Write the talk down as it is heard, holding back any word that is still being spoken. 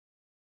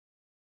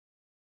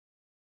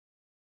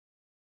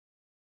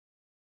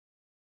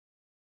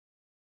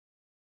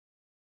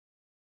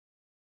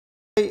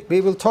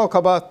We will talk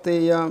about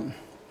the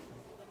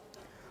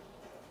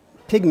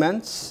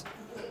pigments,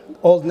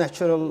 old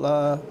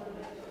natural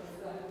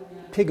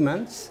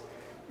pigments,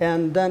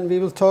 and then we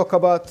will talk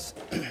about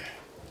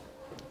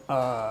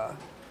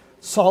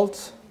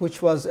salt,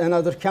 which was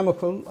another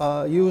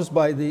chemical used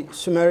by the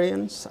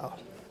Sumerians.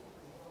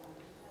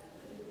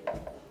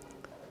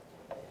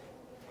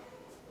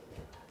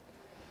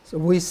 So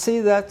we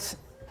see that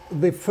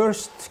the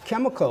first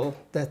chemical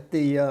that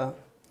the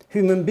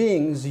human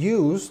beings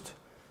used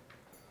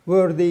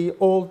were the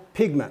old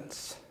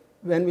pigments.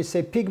 When we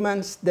say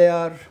pigments, they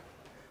are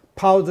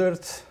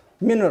powdered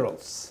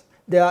minerals.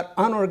 They are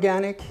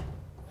unorganic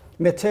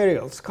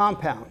materials,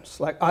 compounds,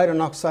 like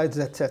iron oxides,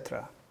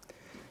 etc.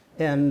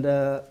 And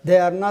they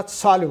are not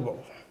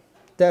soluble.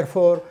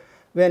 Therefore,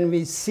 when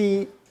we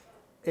see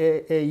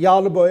a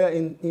yağlı boya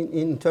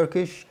in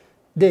Turkish,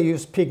 they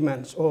use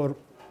pigments, or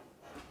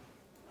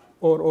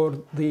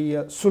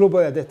the sulu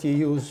boya that you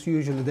use,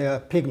 usually they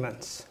are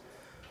pigments.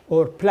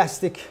 Or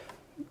plastic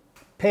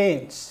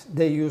paints,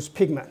 they use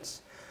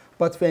pigments.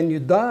 But when you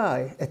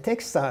dye a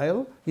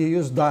textile, you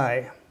use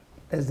dye,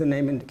 as the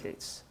name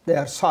indicates. They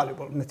are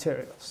soluble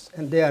materials,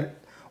 and they are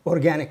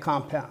organic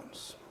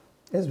compounds,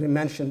 as we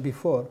mentioned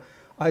before,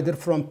 either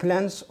from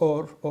plants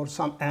or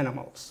some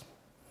animals.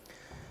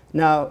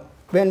 Now,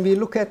 when we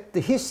look at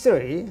the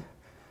history,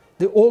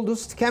 the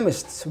oldest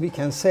chemists, we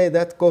can say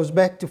that goes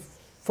back to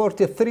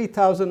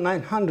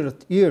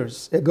 43,900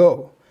 years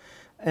ago.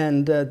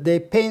 And they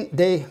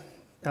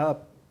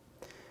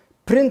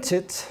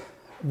printed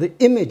the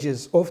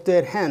images of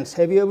their hands.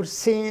 Have you ever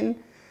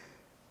seen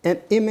an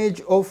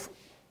image of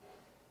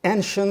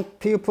ancient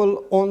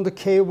people on the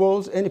cave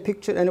walls? Any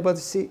picture? Anybody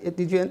see?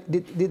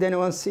 Did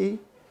anyone see?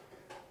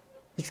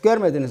 Hiç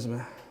görmediniz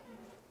mi?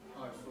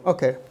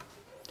 Okay.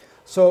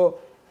 So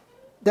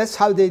that's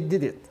how they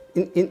did it.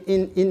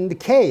 In the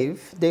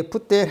cave, they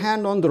put their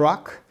hand on the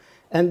rock,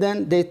 and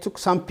then they took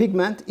some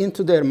pigment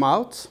into their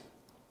mouth,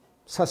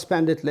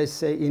 suspended, let's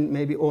say, in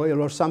maybe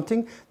oil or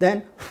something.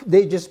 Then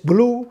they just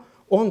blew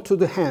onto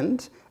the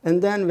hand,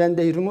 and then when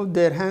they removed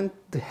their hand,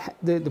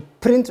 the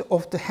print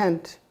of the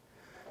hand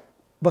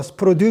was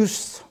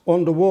produced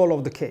on the wall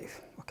of the cave.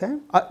 Okay?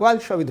 I'll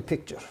show you the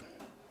picture.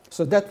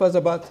 So that was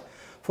about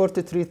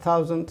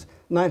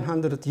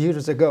 43,900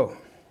 years ago.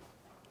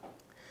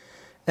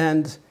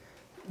 And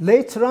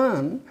later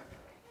on,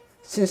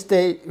 since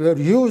they were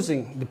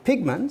using the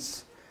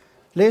pigments,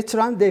 later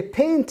on they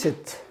painted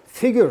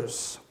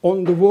figures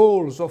on the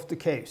walls of the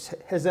caves.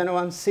 Has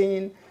anyone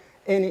seen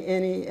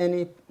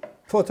any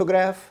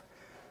photograph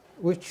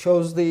which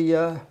shows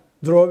the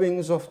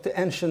drawings of the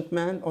ancient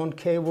man on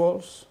cave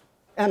walls?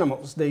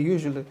 Animals, they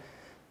usually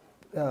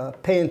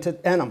painted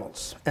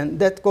animals. And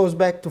that goes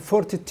back to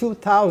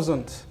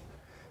 42,000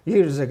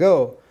 years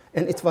ago.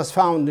 And it was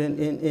found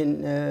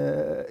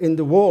in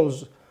the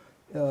walls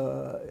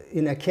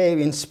in a cave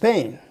in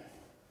Spain.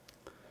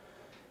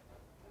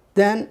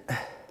 Then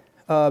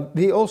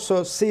we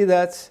also see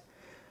that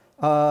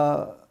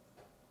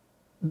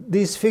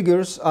these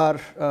figures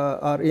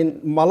are in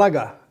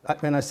Malaga.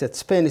 When I said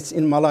Spain, it's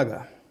in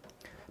Malaga.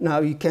 Now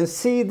you can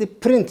see the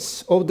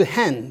prints of the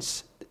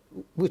hands,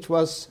 which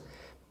was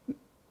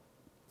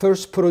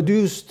first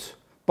produced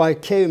by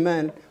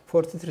cavemen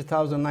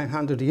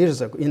 43,900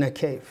 years ago in a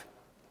cave.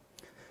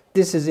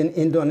 This is in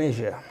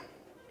Indonesia.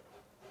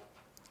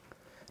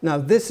 Now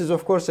this is,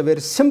 of course, a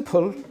very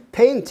simple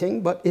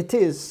painting, but it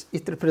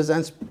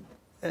represents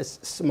a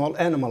small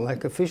animal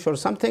like a fish or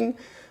something.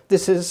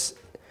 This is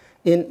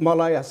in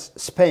Malaya,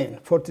 Spain,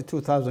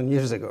 42,000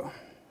 years ago.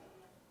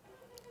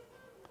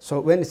 So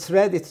when it's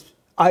red, it's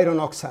iron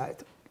oxide.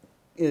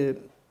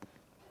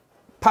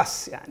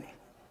 Pas, yani,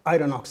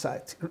 iron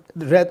oxide,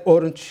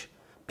 red-orange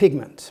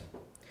pigment.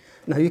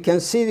 Now you can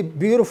see the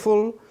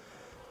beautiful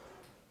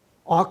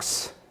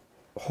ox,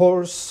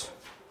 horse,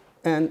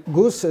 and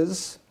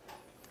gooses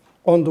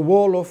on the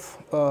wall of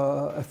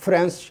a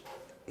French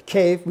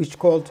cave which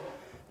called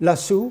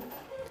Lascaux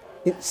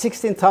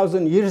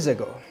 16,000 years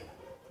ago.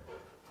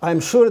 I'm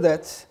sure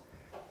that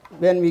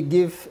when we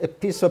give a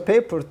piece of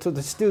paper to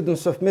the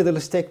students of Middle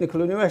East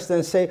Technical University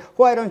and say,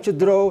 why don't you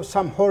draw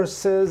some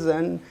horses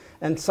and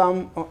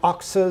some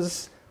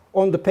oxes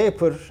on the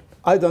paper,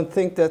 I don't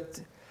think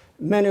that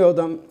many of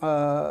them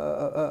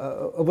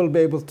will be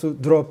able to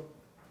draw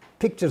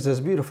pictures as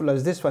beautiful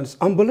as this one. It's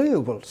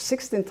unbelievable.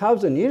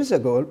 16,000 years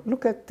ago,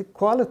 look at the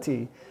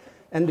quality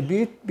and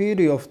the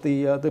beauty of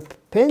the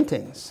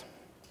paintings.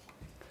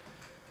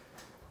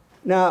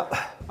 Now,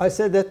 I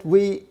said that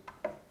we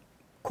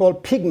call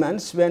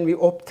pigments when we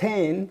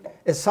obtain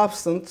a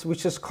substance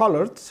which is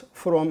colored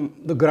from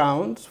the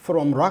ground,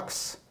 from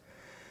rocks.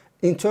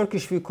 In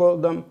Turkish, we call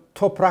them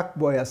toprak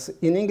boyası.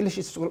 In English,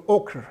 it's called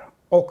ochre.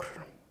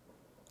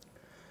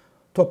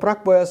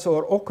 Toprak boyası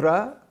or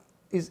ochre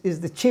is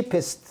the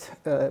cheapest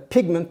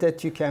pigment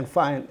that you can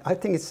find. I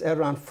think it's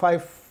around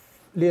 5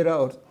 lira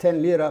or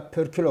 10 lira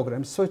per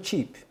kilogram. It's so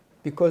cheap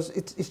because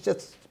it's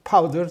just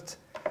powdered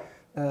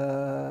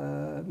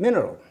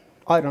mineral,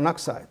 iron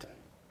oxide.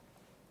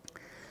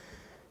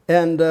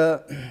 And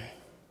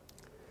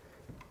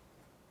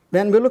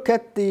When we look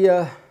at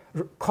the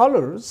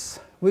colors,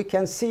 we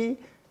can see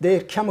their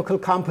chemical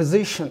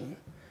composition.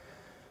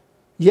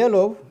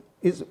 Yellow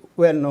is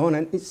well known,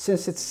 and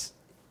since it's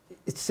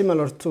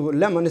similar to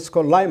lemon, it's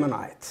called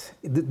limonite.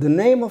 The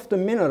name of the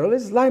mineral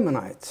is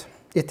limonite.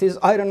 It is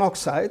iron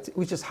oxide,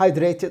 which is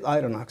hydrated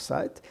iron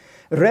oxide.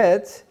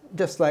 Red,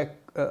 just like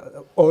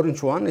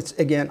orange one, it's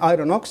again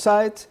iron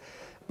oxide,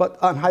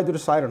 but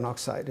anhydrous iron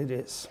oxide it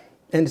is.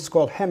 And it's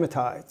called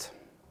hematite.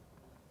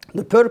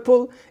 The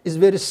purple is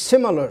very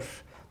similar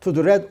to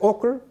the red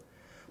ochre,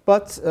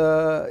 but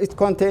it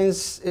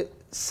contains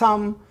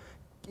some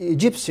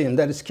gypsum,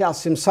 that is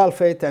calcium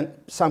sulfate, and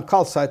some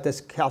calcite,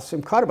 that's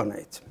calcium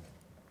carbonate.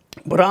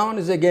 Brown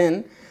is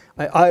again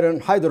iron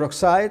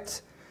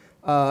hydroxide.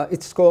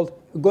 It's called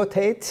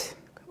goethite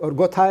or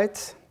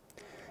goethite.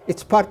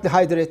 It's partly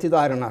hydrated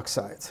iron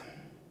oxide.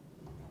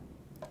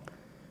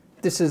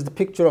 This is the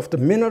picture of the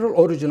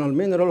mineral, original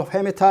mineral of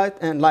hematite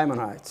and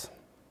limonite.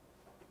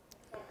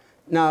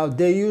 Now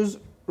they use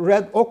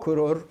red ochre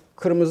or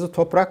kırmızı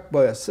toprak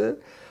boyası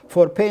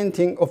for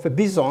painting of a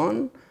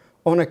bison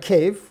on a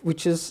cave,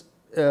 which is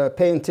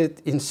painted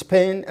in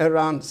Spain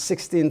around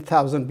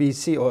 16,000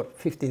 BC or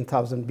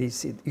 15,000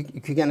 BC.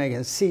 You can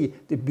again see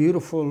the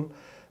beautiful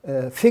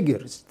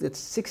figures. That's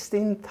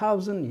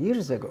 16,000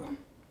 years ago.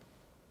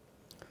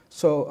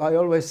 So I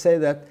always say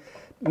that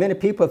many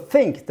people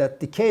think that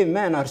the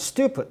cavemen are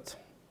stupid.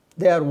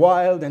 They are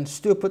wild and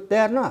stupid. They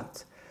are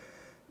not.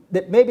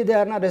 Maybe they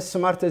are not as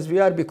smart as we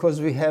are because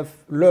we have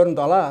learned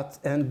a lot,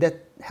 and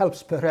that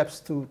helps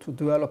perhaps to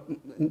develop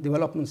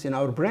developments in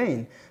our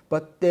brain.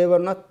 But they were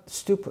not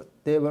stupid.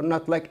 They were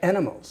not like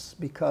animals,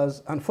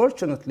 because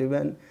unfortunately,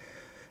 when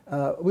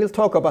we'll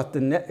talk about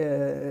the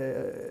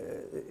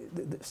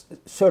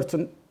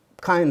certain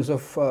kinds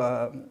of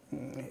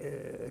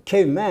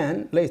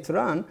caveman later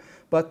on,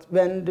 but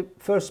when the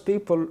first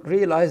people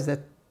realized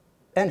that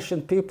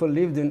ancient people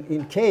lived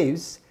in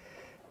caves,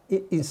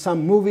 in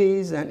some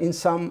movies and in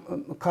some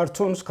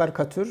cartoons,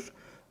 caricatures,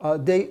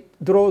 they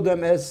draw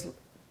them as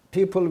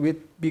people with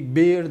big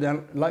beard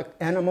and like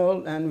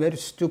animal and very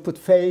stupid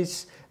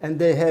face, and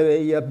they have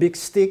a big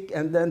stick,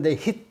 and then they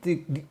hit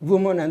the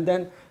woman and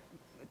then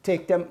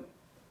take them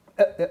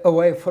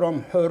away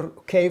from her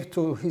cave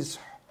to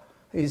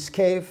his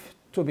cave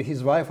to be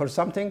his wife or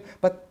something.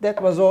 But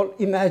that was all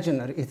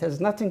imaginary. It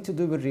has nothing to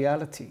do with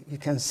reality. You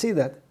can see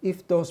that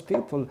if those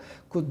people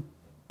could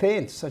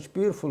paint such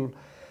beautiful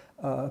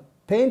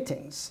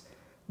paintings,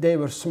 they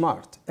were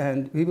smart.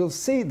 And we will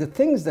see the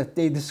things that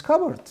they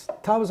discovered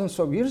thousands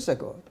of years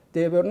ago.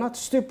 They were not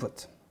stupid.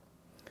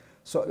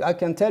 So I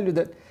can tell you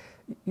that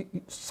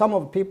some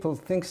of people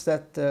think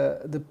that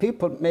the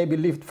people maybe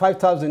lived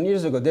 5,000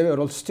 years ago, they were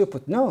all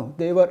stupid. No,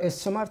 they were as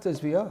smart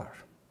as we are.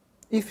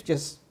 If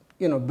just,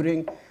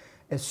 bring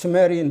a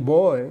Sumerian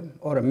boy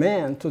or a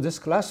man to this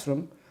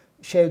classroom,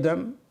 shave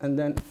them, and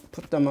then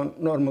put them on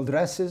normal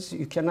dresses,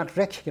 you cannot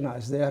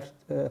recognize they are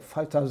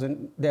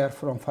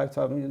from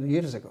 5,000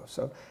 years ago.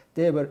 So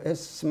they were as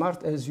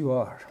smart as you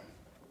are.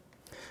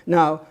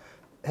 Now,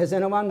 has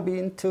anyone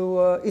been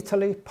to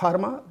Italy,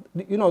 Parma?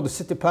 You know the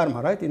city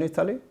Parma, right, in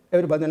Italy?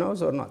 Everybody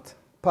knows or not?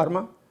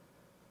 Parma?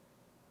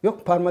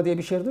 Yok, Parma diye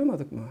bir şehir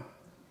duymadık mı?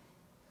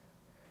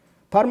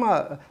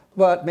 Parma,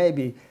 well,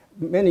 maybe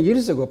many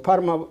years ago,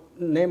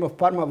 name of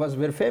Parma was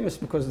very famous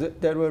because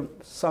there were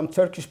some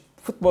Turkish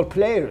football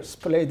players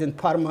played in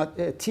Parma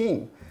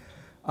team.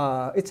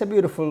 It's a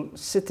beautiful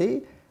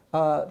city.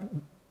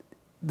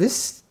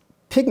 This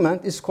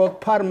pigment is called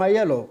Parma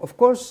yellow. Of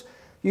course,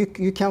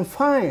 you can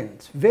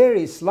find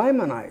various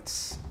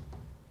limonites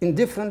in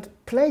different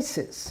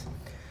places.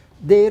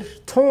 Their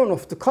tone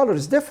of the color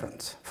is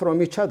different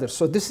from each other.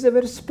 So this is a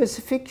very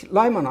specific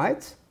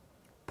limonite.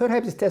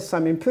 Perhaps it has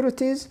some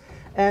impurities.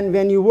 And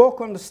when you walk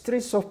on the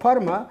streets of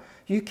Parma,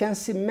 you can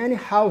see many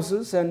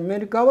houses and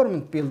many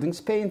government buildings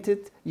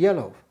painted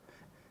yellow.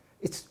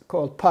 It's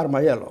called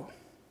Parma yellow.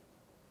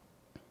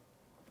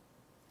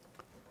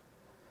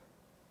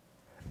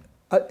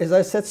 As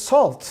I said,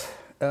 salt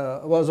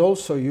was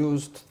also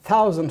used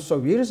thousands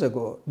of years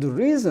ago. The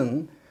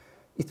reason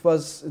it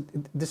was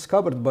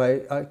discovered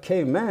by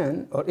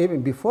cavemen, or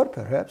even before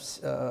perhaps,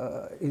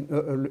 in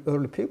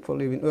early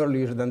people, even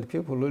earlier than the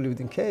people who lived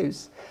in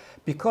caves,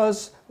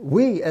 because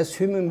we as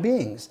human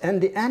beings and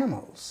the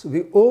animals,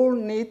 we all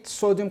need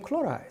sodium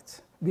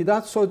chloride.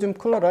 Without sodium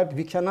chloride,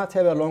 we cannot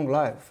have a long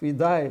life. We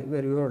die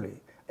very early.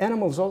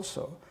 Animals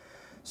also.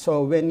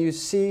 So when you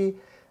see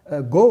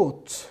a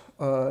goat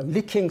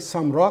licking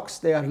some rocks,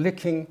 they are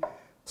licking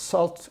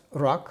salt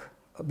rock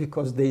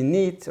because they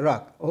need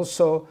rock.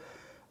 Also,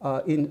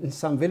 in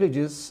some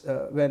villages,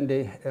 when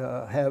they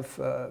have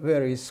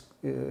various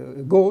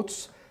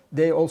goats,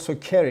 they also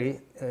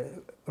carry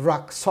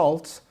rock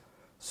salt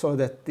so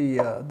that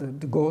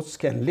the goats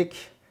can lick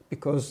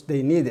because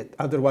they need it.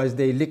 Otherwise,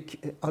 they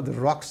lick other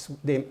rocks,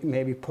 they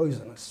may be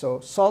poisonous. So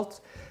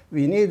salt,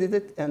 we needed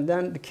it, and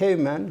then the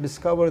caveman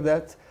discovered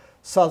that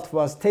salt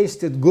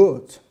tasted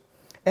good.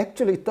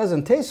 Actually, it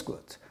doesn't taste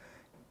good.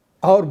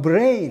 Our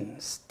brain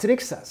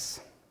tricks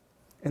us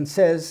and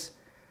says,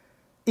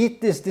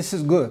 eat this, this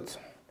is good.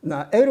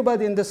 Now,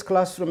 everybody in this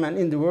classroom and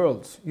in the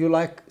world, you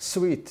like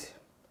sweet.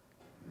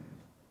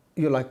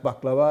 You like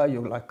baklava,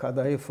 you like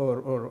kadayif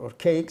or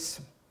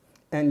cakes,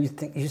 and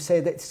you say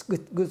that it's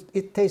good,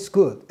 it tastes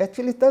good.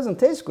 Actually, it doesn't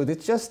taste good.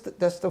 It's just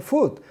that's the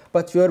food.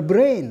 But your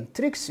brain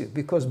tricks you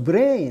because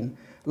brain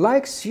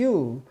likes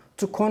you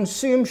to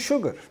consume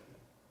sugar.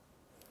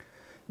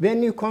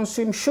 When you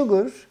consume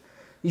sugar,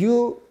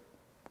 you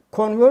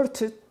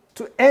convert it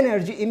to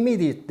energy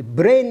immediately. The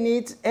brain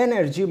needs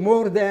energy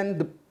more than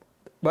the,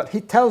 but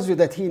he tells you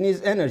that he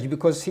needs energy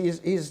because he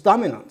is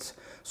dominant.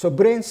 So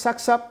brain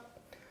sucks up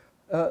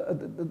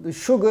the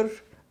sugar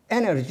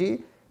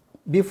energy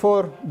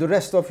before the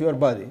rest of your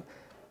body.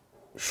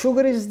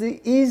 Sugar is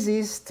the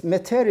easiest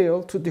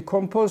material to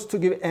decompose to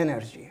give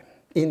energy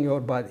in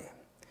your body.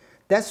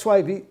 That's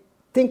why we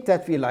think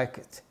that we like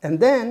it. And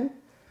then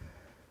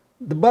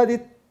the body,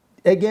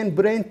 again,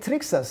 brain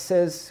tricks us,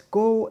 says,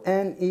 go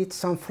and eat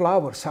some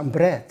flour, some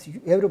bread.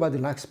 Everybody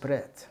likes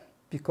bread.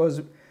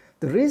 Because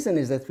the reason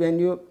is that when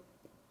you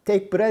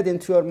take bread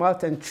into your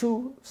mouth and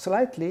chew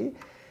slightly,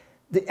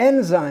 the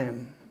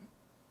enzyme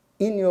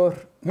in your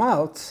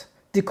mouth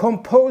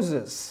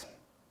decomposes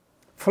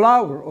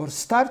flour or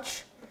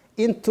starch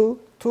into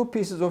 2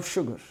 pieces of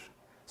sugar.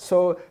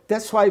 So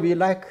that's why we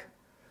like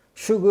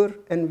sugar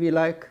and we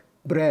like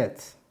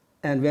bread.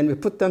 And when we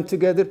put them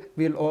together,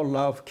 we'll all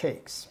love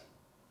cakes.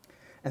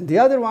 And the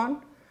other one,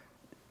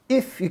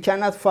 if you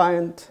cannot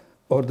find,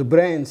 or the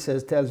brain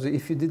tells you,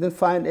 if you didn't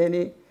find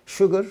any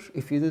sugar,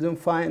 if you didn't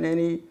find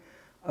any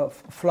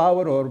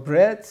flour or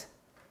bread,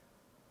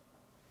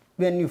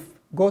 when you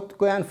go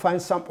and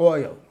find some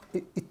oil,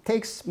 it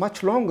takes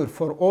much longer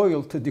for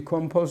oil to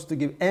decompose to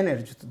give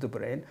energy to the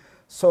brain.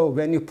 So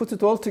when you put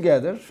it all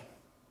together,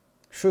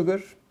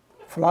 sugar,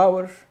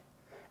 flour,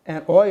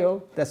 and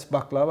oil, that's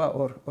baklava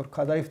or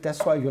kadayif.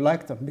 That's why you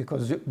like them,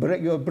 because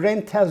your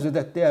brain tells you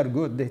that they are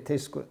good, they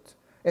taste good.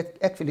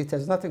 Actually, it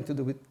has nothing to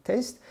do with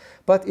taste,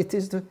 but it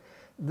is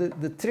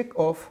the trick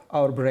of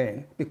our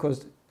brain,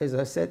 because, as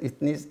I said,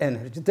 it needs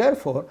energy.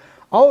 Therefore,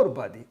 our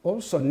body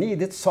also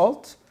needed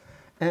salt,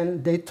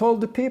 and they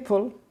told the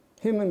people,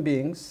 human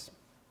beings,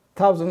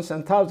 thousands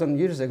and thousands of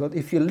years ago,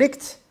 if you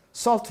licked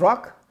salt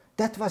rock,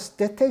 that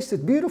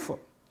tasted beautiful.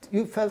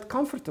 You felt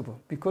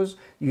comfortable because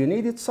you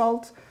needed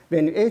salt.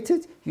 When you ate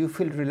it, you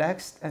feel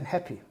relaxed and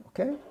happy,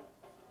 okay?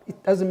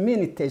 It doesn't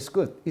mean it tastes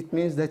good. It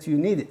means that you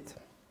need it.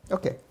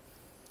 Okay.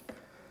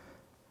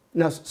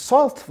 Now,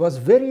 salt was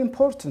very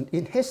important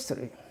in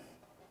history.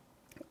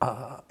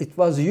 It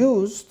was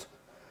used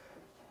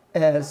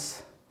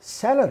as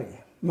salary,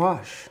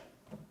 maash,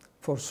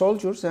 for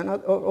soldiers and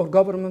or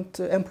government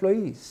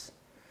employees.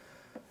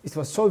 It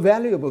was so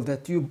valuable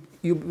that you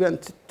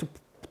went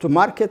to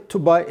market to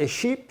buy a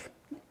sheep.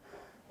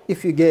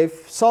 If you gave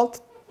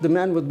salt, the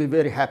man would be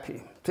very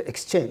happy to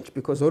exchange,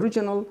 because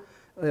original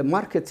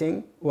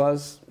marketing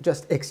was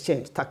just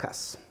exchange,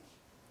 takas.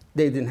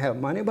 They didn't have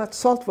money, but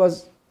salt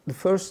was the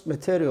first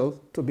material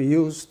to be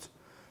used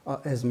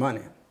as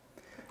money.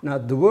 Now,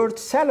 the word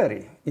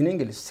salary, in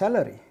English,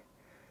 salary,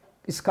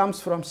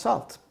 comes from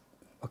salt,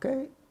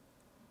 okay?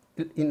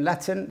 In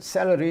Latin,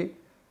 salary,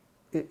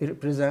 it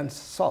represents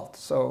salt.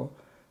 So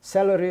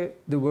salary,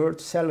 the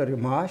word salary,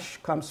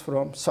 maash, comes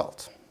from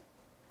salt.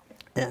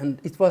 And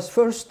it was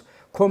first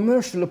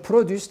commercially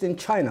produced in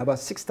China about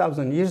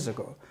 6,000 years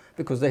ago,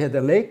 because they had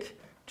a lake,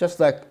 just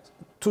like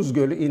Tuz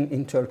Gölü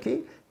in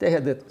Turkey. They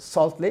had a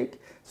salt lake,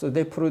 so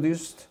they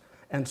produced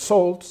and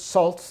sold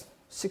salt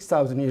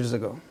 6,000 years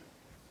ago.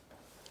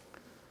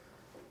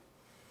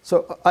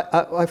 So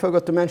I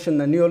forgot to mention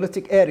the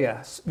Neolithic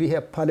areas. We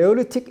have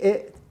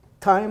Paleolithic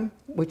time,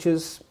 which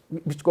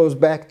goes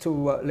back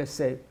to, let's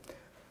say,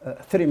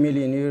 3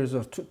 million years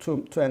or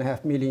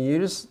 2.5 million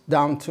years,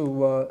 down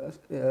to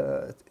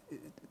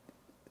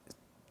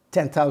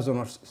 10,000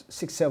 or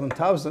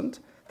 7,000.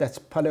 That's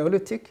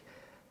Paleolithic.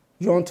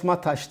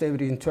 Yontma Taş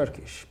Devri in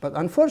Turkish. But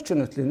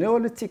unfortunately,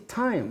 Neolithic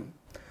time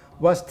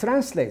was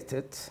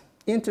translated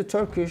into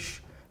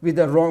Turkish with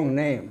the wrong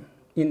name.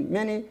 In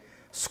many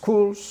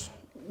schools,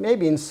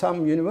 maybe in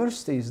some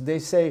universities, they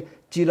say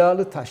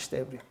Cilalı Taş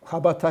Devri.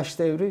 Kaba Taş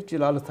Devri,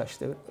 Cilalı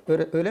Taş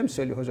Devri. Öyle mi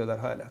söylüyor hocalar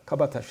hala?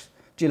 Kaba Taş,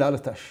 Cilalı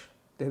Taş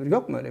Devri.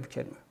 Yok mu öyle bir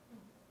kelime?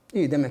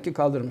 İyi, demek ki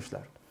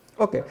kaldırmışlar.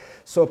 Okay,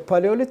 so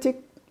Paleolithic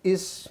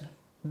is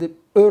the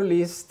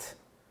earliest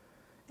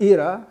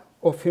era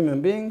of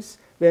human beings.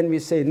 When we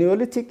say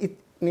Neolithic, it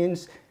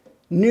means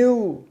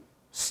new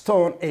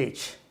Stone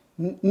Age,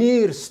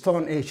 near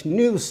Stone Age,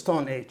 new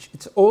Stone Age.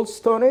 It's old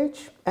Stone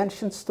Age,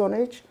 ancient Stone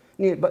Age,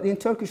 near. But in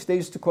Turkish, they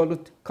used to call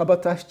it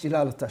Kabataş,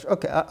 Cilalıtaş.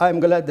 Okay, I'm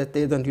glad that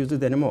they don't use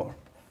it anymore.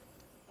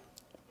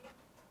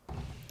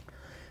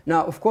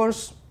 Now, of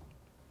course,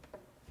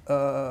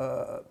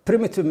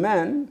 primitive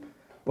man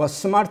was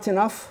smart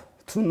enough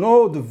to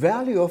know the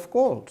value of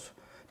gold,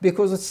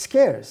 because it's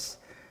scarce.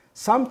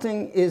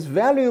 Something is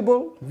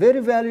valuable, very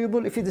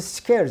valuable, if it is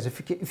scarce,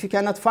 if you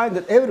cannot find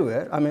it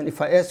everywhere. I mean,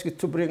 if I ask you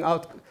to bring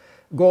out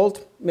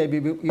gold, maybe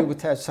you would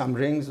have some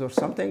rings or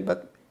something,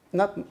 but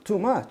not too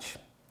much.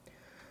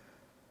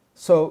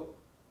 So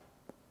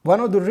one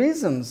of the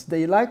reasons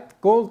they liked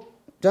gold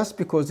just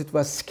because it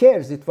was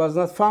scarce, it was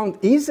not found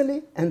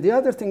easily, and the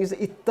other thing is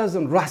it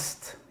doesn't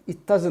rust,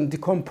 it doesn't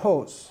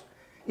decompose.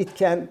 It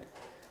can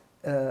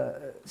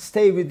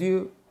stay with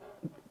you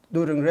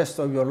during the rest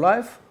of your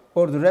life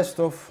or the rest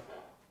of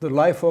the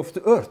life of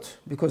the earth,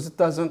 because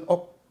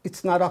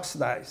it's not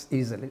oxidized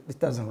easily, it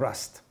doesn't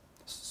rust,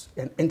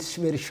 and it's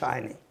very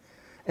shiny,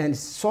 and it's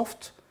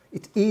soft,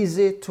 it's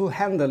easy to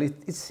handle it,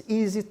 it's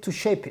easy to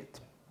shape it.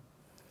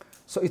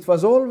 So it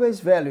was always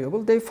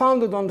valuable. They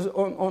found it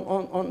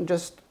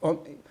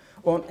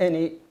on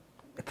any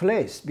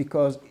place,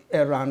 because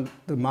around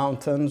the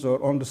mountains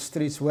or on the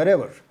streets,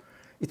 wherever.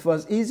 It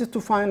was easy to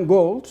find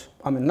gold.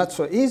 I mean, not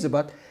so easy,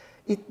 but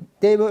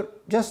they were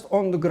just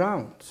on the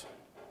ground,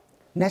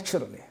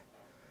 naturally.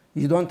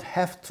 You don't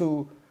have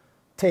to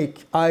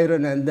take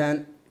iron and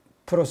then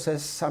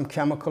process some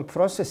chemical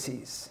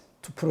processes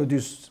to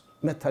produce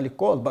metallic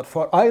gold. But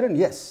for iron,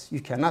 yes, you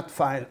cannot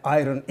find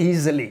iron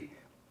easily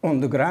on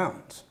the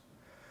ground.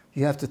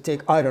 You have to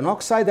take iron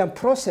oxide and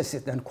process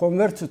it and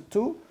convert it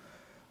to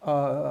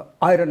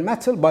iron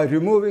metal by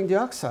removing the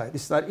oxide.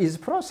 It's not an easy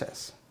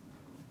process.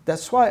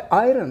 That's why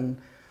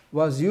iron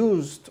was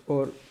used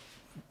or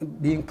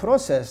being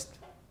processed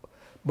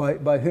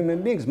by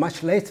human beings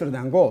much later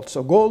than gold.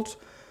 So gold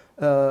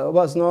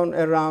was known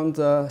around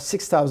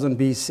 6000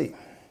 BC.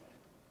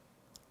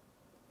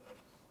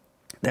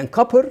 Then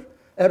copper,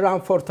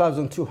 around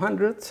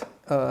 4200,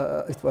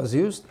 it was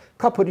used.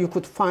 Copper, you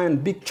could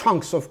find big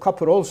chunks of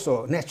copper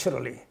also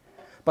naturally.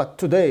 But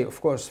today,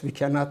 of course, we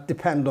cannot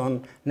depend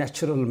on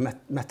natural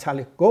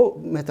metal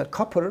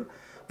copper.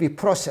 We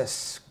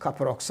process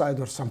copper oxide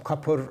or some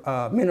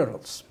copper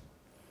minerals.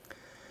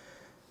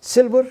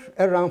 Silver,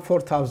 around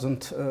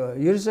 4,000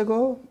 years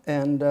ago,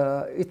 and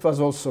it was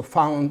also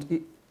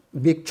found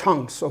big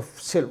chunks of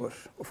silver.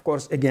 Of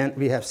course, again,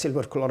 we have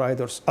silver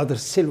chloride or other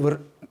silver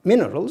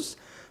minerals,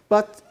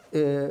 but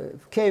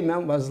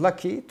CHEM was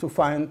lucky to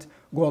find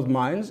gold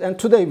mines, and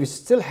today we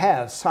still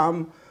have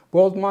some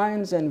gold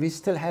mines and we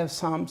still have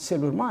some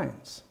silver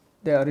mines.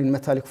 They are in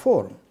metallic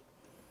form.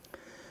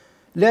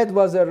 Lead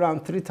was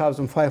around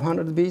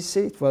 3500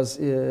 BC. It was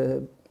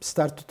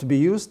started to be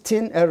used.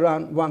 Tin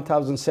around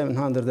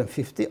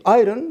 1750.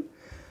 Iron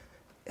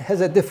has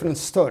a different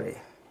story.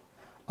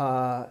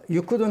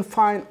 You couldn't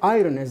find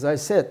iron, as I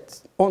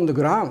said, on the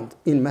ground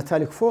in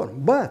metallic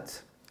form,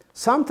 but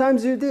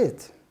sometimes you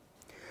did.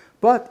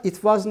 But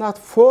it was not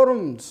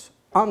formed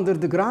under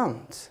the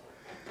ground.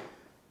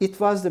 It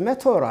was the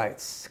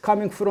meteorites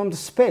coming from the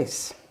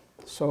space.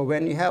 So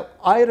when you have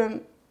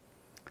iron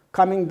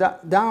coming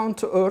down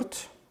to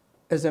Earth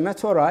as a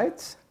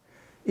meteorite,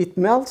 it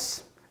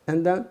melts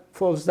and then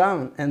falls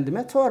down. And the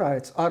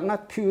meteorites are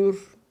not pure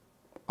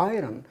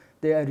iron.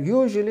 They are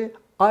usually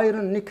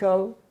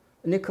iron-nickel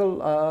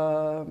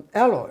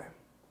alloy.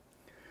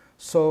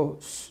 So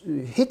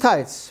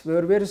Hittites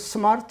were very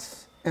smart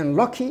and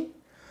lucky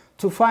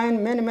to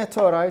find many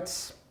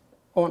meteorites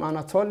on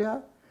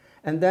Anatolia,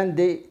 and then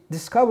they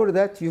discovered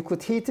that you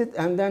could heat it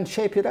and then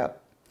shape it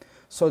up.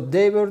 So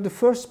they were the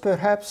first,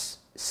 perhaps,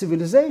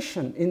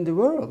 civilization in the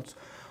world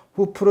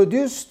who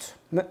produced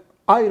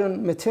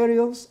iron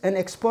materials and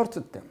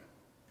exported them.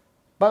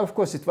 But of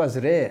course, it was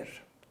rare.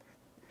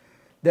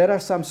 There are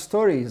some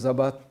stories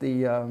about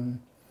the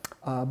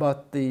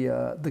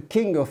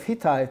king of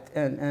Hittite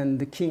and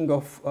the king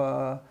of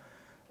a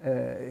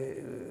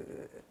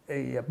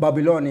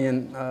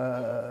Babylonian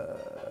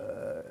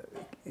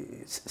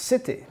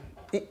city.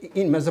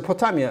 In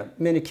Mesopotamia,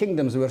 many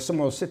kingdoms were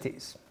small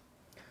cities.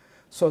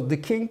 So the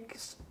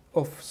kings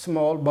of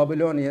small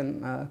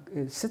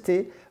Babylonian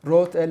city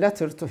wrote a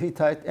letter to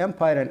Hittite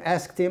Empire and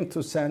asked him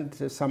to send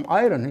some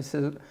iron. He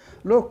said,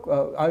 look,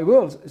 I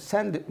will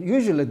send it.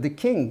 Usually the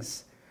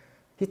kings,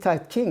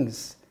 Hittite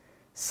kings,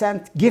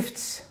 sent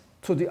gifts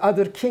to the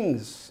other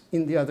kings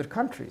in the other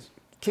countries,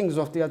 kings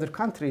of the other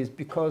countries,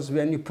 because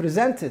when you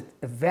presented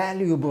a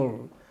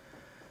valuable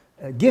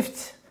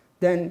gift,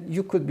 then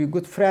you could be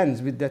good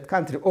friends with that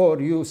country, or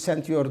you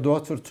sent your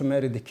daughter to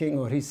marry the king,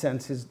 or he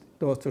sent his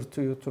daughter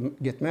to you to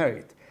get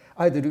married.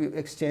 Either you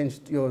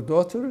exchanged your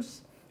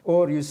daughters,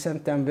 or you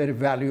sent them very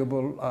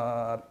valuable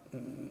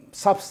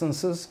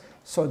substances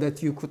so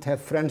that you could have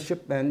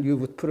friendship and you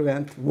would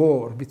prevent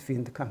war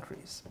between the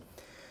countries.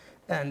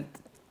 And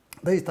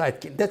the Hittite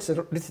king, that's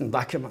a written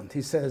document.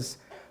 He says,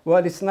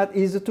 well, it's not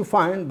easy to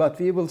find, but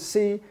we will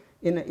see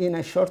in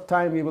a short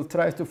time, we will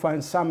try to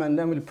find some, and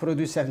then we'll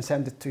produce and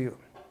send it to you.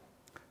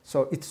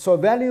 So it's so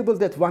valuable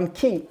that one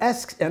king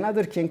asks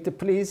another king to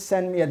please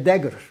send me a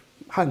dagger,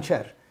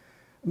 hancher,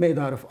 made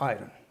out of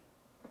iron.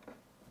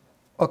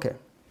 Okay.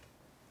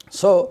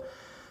 So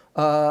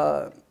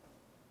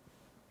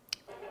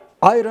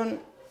iron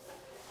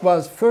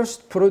was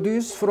first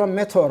produced from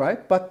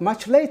meteorite, but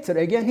much later,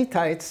 again,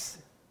 Hittites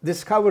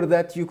discovered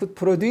that you could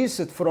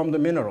produce it from the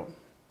mineral.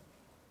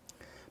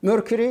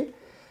 Mercury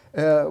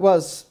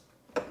was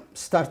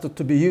started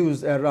to be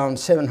used around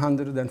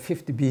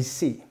 750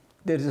 BC.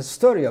 There is a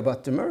story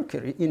about the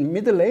mercury. In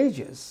Middle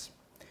Ages,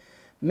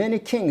 many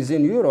kings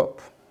in Europe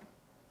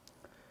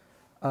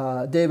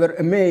they were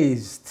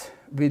amazed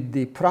with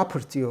the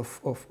property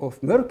of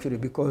mercury,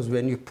 because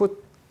when you put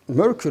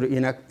mercury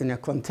in a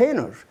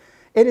container,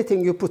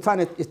 anything you put on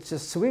it, it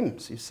just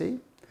swims, you see.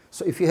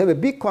 So if you have a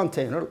big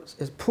container,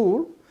 a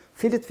pool,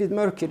 fill it with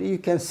mercury, you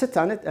can sit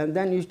on it, and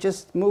then you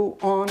just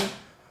move on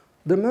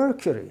the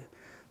mercury.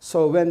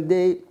 So when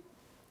they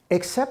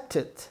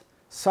accepted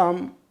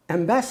some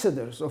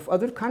ambassadors of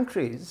other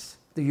countries,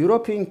 the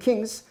European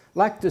kings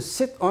like to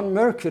sit on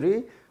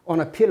mercury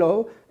on a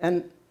pillow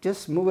and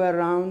just move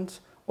around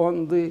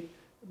on the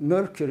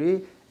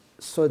mercury.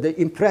 So they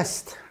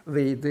impressed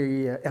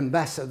the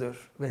ambassador.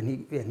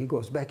 When he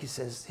goes back, he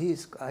says,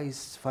 "This guy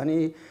is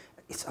funny.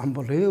 It's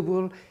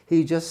unbelievable.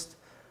 He just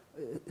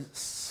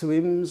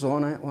swims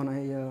on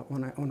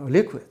a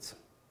liquid,"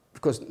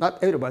 because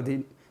not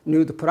everybody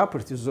knew the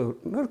properties of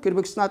mercury,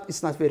 because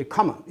it's not very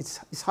common.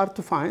 It's hard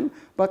to find,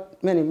 but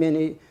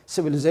many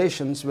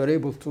civilizations were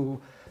able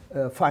to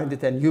find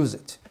it and use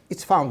it.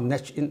 It's found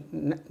as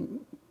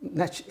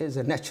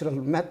a natural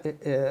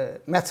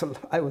metal.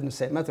 I wouldn't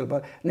say metal,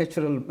 but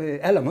natural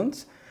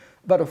elements.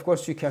 But of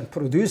course, you can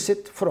produce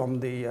it from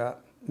the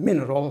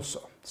mineral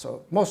also.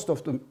 So most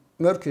of the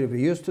mercury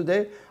we use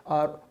today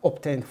are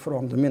obtained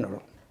from the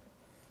mineral,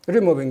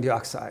 removing the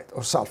oxide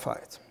or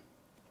sulfide.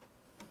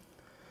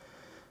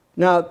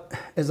 Now,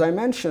 as I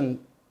mentioned,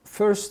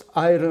 first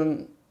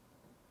iron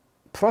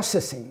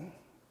processing,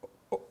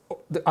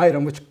 the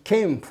iron which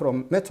came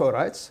from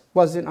meteorites,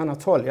 was in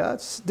Anatolia.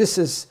 This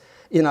is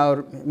in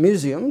our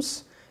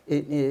museums.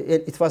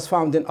 It was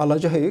found in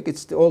Alacahöyük.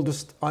 It's the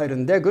oldest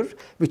iron dagger,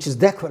 which is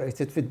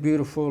decorated with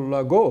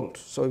beautiful gold.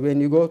 So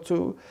when you go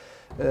to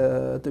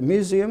the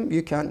museum,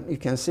 you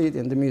can see it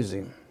in the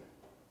museum.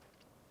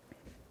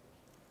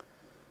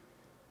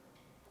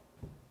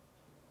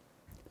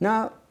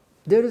 Now,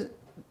 there is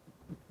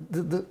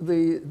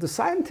the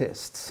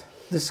scientists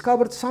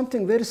discovered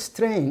something very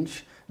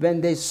strange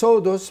when they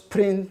saw those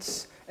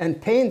prints and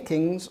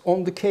paintings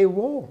on the cave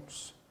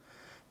walls.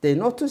 They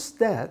noticed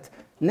that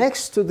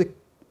next to the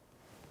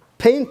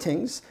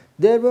paintings,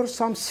 there were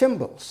some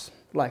symbols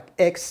like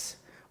X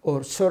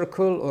or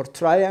circle or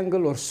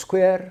triangle or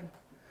square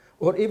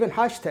or even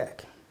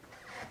hashtag.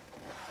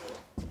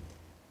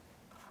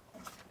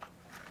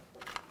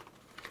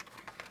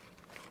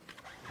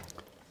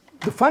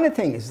 The funny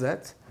thing is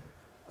that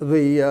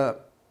the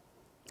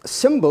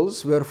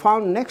symbols were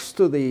found next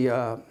to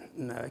the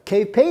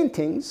cave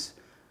paintings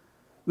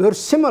were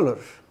similar,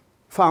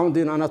 found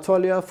in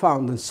Anatolia,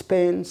 found in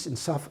Spain, in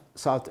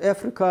South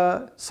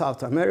Africa,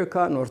 South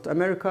America, North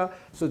America.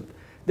 So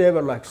they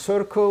were like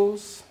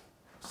circles,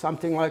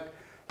 something like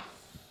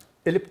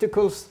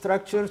elliptical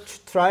structure,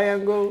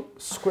 triangle,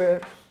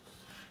 square,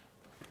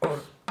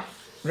 or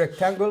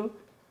rectangle,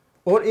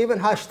 or even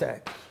hashtag,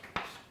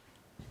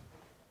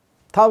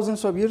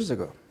 thousands of years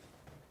ago.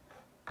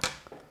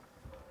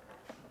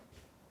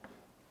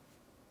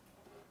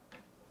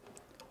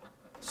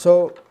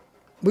 So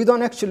we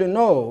don't actually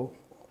know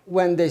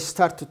when they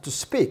started to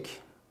speak,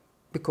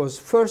 because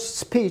first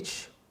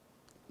speech,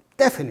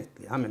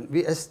 definitely, I mean,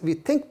 we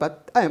think,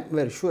 but I am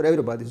very sure,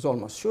 everybody is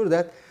almost sure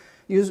that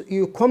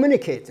you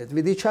communicated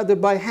with each other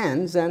by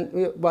hands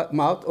and by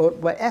mouth or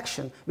by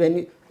action.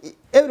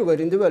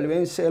 Everywhere in the world,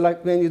 when you say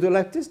when you do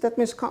like this, that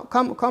means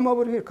come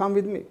over here, come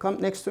with me, come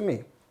next to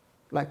me,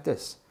 like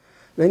this.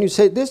 When you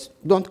say this,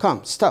 don't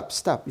come, stop,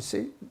 you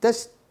see.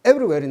 That's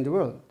everywhere in the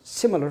world,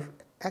 similar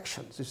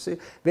actions, you see.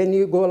 When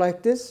you go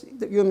like this,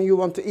 you mean you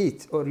want to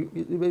eat, or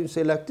when you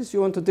say like this,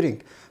 you want to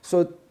drink.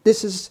 So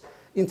this is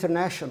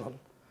international.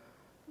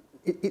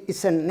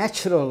 It's a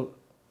natural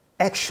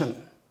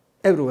action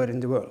everywhere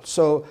in the world.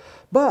 So,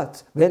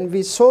 but when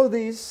we saw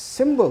these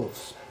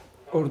symbols,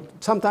 or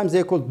sometimes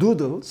they're called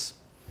doodles,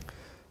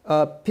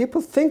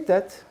 people think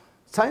that,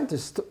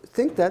 scientists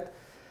think that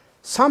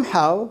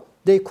somehow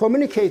they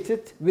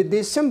communicated with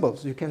these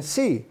symbols. You can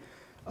see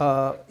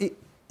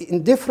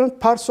in different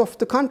parts of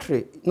the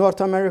country,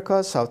 North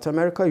America, South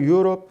America,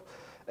 Europe,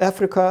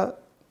 Africa,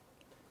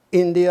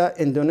 India,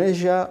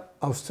 Indonesia,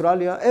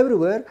 Australia,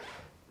 everywhere,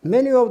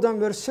 many of them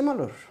were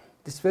similar.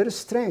 It's very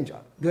strange.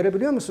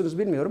 Görebiliyor musunuz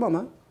bilmiyorum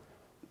ama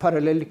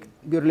paralellik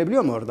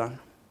görülebiliyor mu oradan?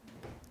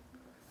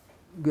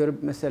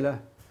 Mesela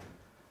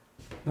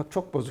bak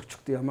çok bozuk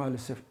çıktı ya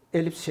maalesef.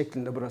 Elips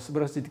şeklinde burası.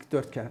 Burası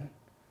dikdörtgen.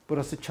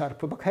 Burası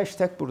çarpı. Bak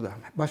hashtag burada.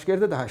 Başka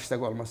yerde de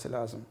hashtag olması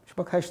lazım.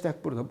 Bak hashtag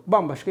burada.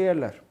 Bambaşka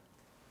yerler.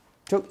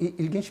 Çok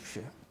ilginç bir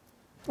şey.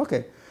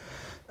 Okay.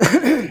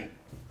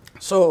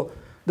 So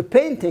the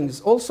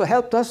paintings also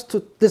helped us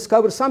to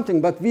discover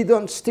something, but we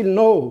don't still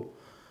know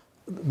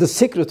the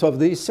secret of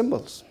these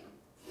symbols.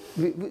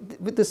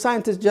 The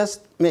scientists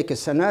just make a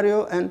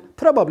scenario, and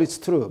probably it's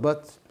true,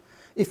 but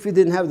if we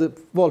didn't have the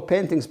wall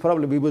paintings,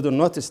 probably we wouldn't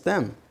notice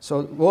them.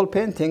 So wall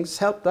paintings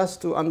helped us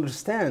to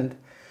understand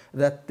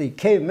that the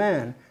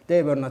cavemen,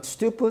 they were not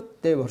stupid,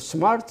 they were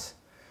smart,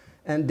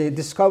 and they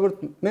discovered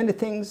many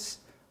things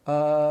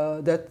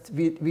that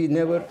we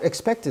never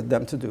expected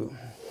them to do.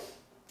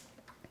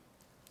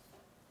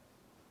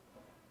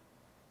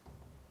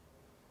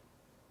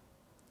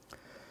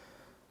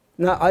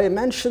 Now, I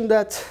mentioned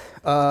that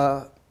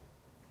the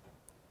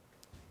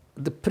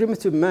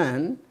primitive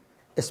man,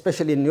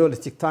 especially in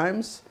Neolithic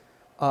times,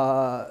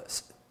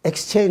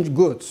 exchange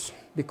goods,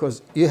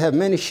 because you have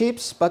many sheep,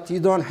 but you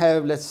don't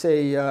have, let's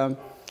say,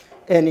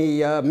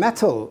 any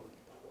metal,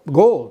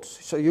 gold.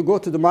 So you go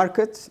to the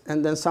market,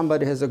 and then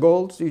somebody has a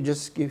gold, you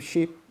just give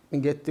sheep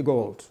and get the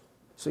gold.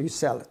 So you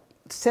sell it.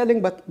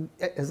 Selling, but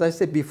as I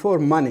said before,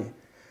 money.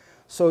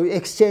 So you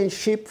exchange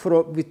sheep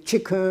with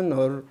chicken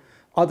or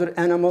other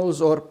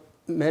animals, or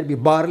maybe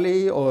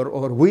barley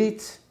or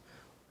wheat,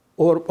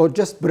 or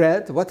just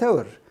bread,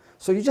 whatever.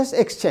 So you just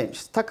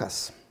exchange,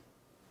 takas.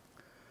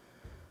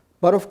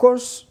 But of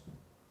course,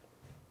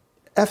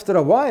 after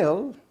a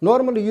while,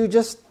 normally you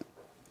just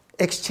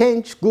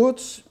exchange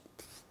goods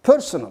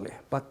personally.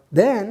 But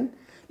then,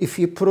 if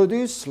you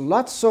produce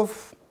lots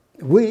of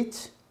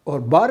wheat or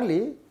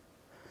barley,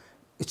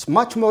 it's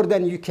much more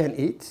than you can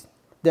eat.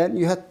 Then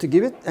you have to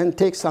give it and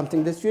take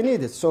something that you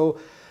needed. So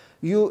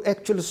you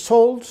actually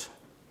sold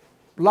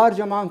large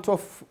amount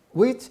of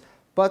wheat,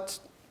 but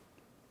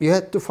you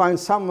had to find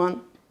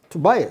someone to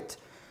buy it.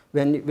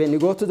 When you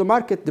go to the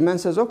market, the man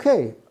says,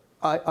 okay,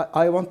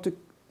 I want to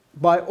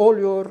buy all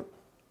your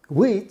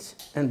wheat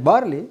and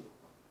barley,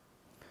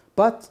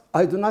 but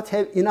I do not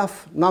have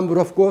enough number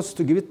of goats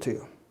to give it to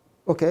you.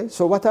 Okay,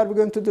 so what are we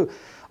going to do?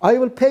 I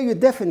will pay you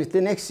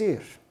definitely next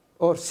year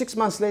or 6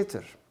 months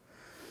later.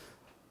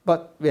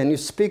 But when you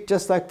speak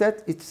just like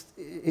that,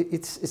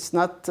 it's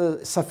not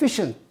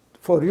sufficient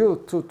for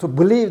you to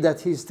believe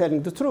that he's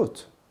telling the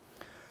truth.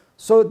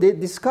 So they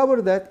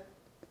discovered that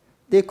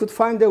they could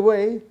find a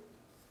way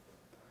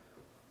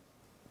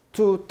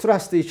to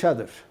trust each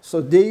other.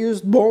 So they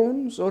used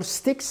bones or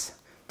sticks.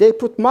 They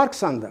put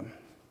marks on them.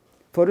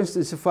 For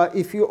instance,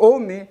 if you owe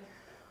me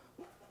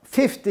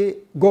 50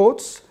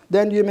 goats,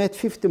 then you made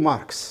 50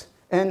 marks.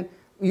 And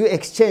you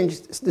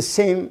exchanged the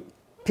same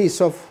piece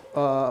of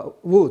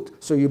wood.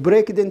 So you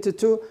break it into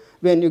two.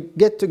 When you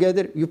get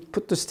together, you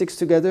put the sticks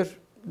together.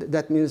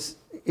 That means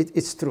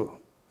it's true.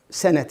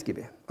 Senet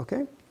gibi.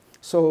 Okay?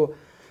 So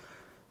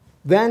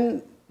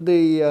when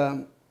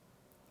the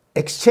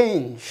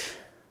exchange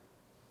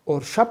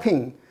or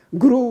shopping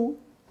grew,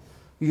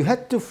 you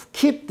had to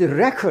keep the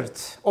record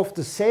of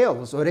the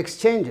sales or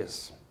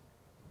exchanges.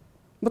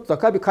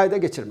 Mutlaka bir kayda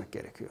geçirmek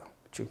gerekiyor.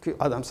 Çünkü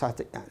adam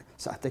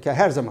sahtekar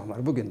her zaman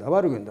var. Bugün de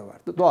var, bugün de var.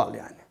 Doğal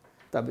yani.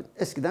 Tabii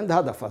eskiden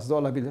daha da fazla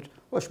olabilir.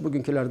 Hoş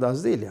bugünküler de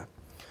az değil ya.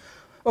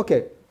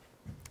 Okay.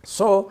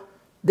 So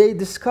they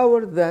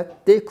discovered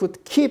that they could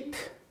keep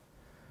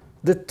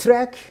the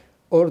track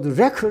or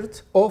the record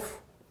of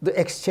the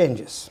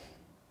exchanges.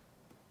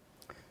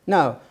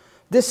 Now,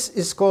 this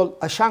is called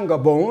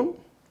Ashanga bone,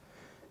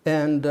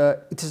 and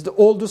it is the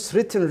oldest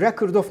written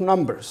record of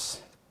numbers.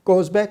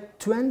 Goes back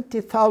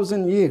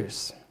 20,000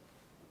 years.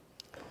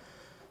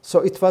 So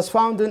it was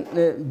found in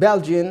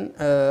Belgian,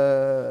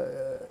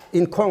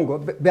 in Congo.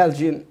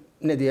 Belgian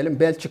ne diyelim?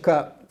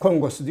 Belçika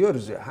Kongosu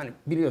diyoruz ya. Hani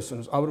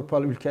biliyorsunuz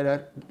Avrupalı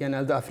ülkeler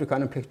genelde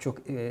Afrika'nın pek çok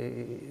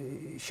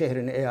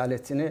şehrini,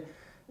 eyaletini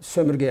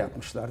sömürge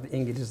yapmışlardı.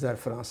 İngilizler,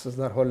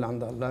 Fransızlar,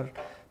 Hollandalılar,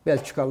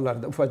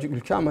 Belçikalılar da ufacık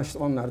ülke ama işte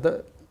onlar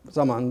da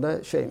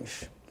zamanında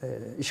şeymiş,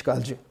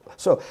 işgalci.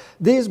 So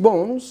these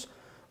bones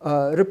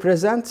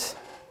represent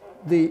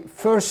the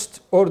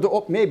first,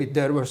 or maybe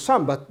there were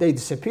some, but they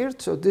disappeared.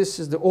 So this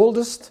is the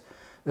oldest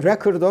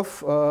record of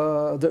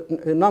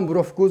the number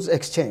of goods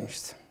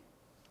exchanged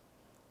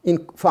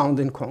found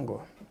in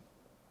Congo.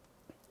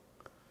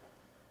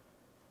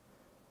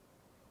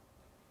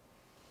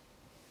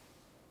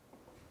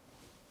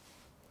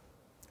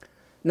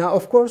 Now,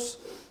 of course,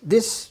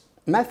 this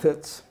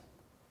method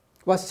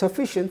was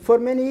sufficient for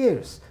many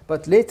years.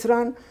 But later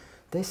on,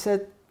 they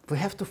said, we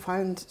have to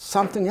find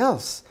something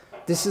else.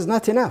 This is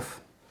not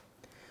enough.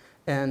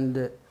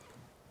 And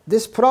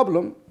this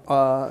problem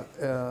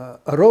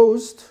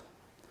arose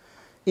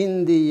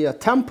in the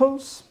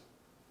temples,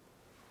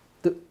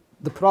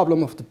 the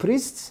problem of the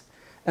priests,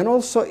 and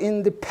also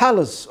in the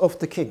palace of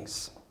the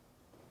kings.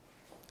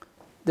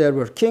 There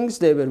were kings,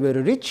 they were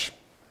very rich.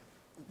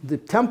 The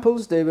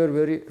temples, they were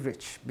very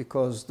rich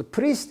because the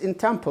priests in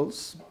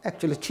temples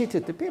actually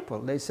cheated the people.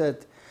 They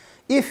said,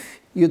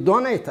 if you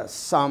donate us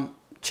some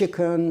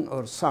chicken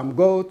or some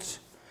goat,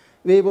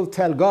 we will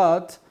tell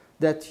God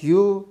that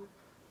you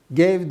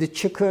gave the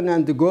chicken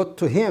and the goat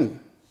to him.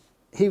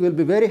 He will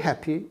be very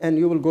happy and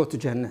you will go to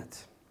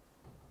Jannat.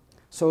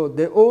 So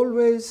they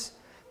always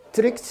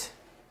tricked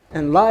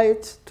and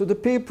lied to the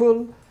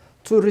people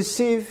to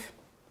receive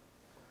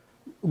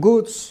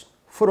goods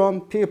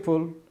from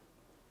people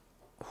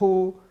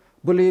who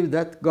believed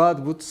that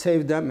God would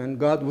save them and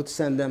God would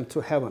send them to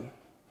heaven.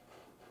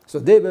 So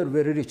they were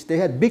very rich. They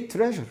had big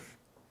treasure.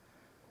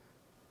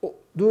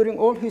 During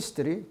all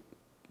history,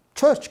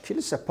 church,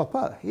 kilise,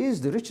 papa, he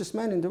is the richest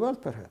man in the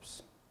world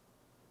perhaps.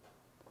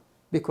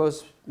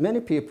 Because many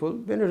people,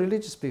 many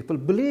religious people,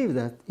 believe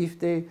that if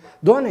they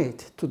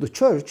donate to the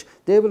church,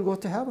 they will go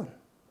to heaven.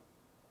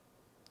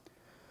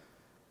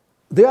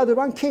 The other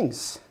one,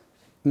 kings.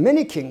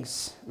 Many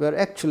kings were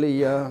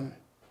actually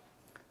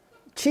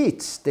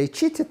cheats. They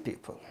cheated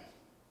people.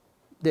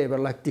 They were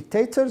like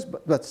dictators,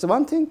 but that's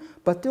one thing,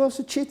 but they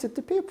also cheated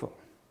the people.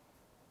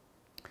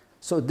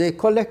 So they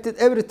collected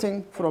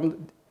everything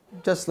from,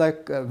 just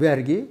like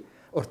vergi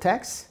or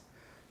tax,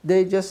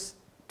 they just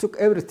took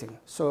everything.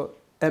 So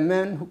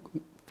a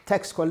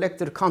tax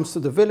collector comes to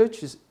the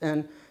village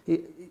and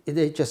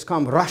they just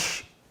come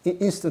rush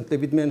instantly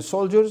with many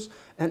soldiers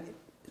and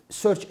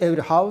search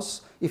every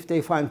house. If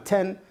they find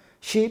 10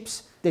 sheep,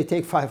 they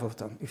take 5 of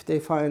them. If they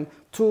find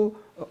 2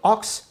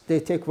 ox, they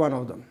take 1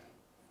 of them.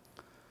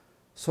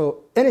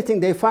 So anything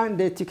they find,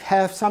 they take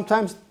half,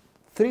 sometimes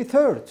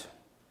 3/3,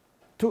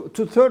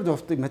 2/3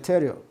 of the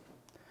material.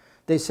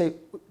 They say,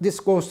 this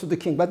goes to the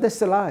king, but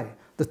that's a lie.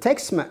 The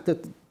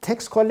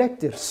tax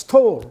collector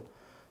stole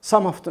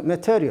some of the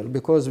material,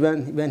 because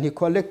when he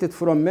collected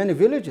from many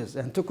villages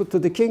and took it to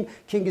the king,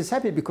 king is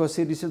happy because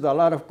he received a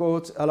lot of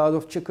goats, a lot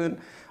of chicken,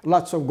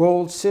 lots of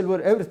gold,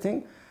 silver,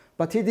 everything,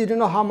 but he didn't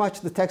know how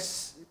much the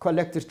tax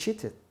collector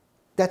cheated.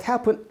 That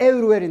happened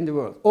everywhere in the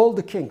world. All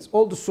the kings,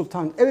 all the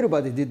sultans,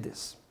 everybody did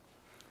this.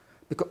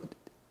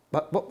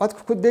 But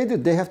what could they do?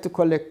 They have to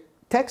collect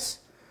tax.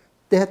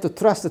 They had to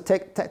trust the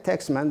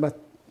taxman, but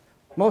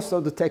most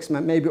of the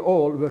taxmen, maybe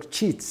all, were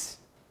cheats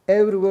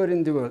everywhere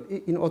in the world.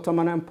 In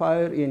Ottoman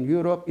Empire, in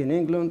Europe, in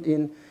England,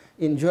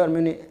 in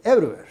Germany,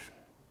 everywhere.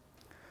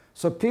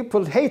 So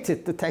people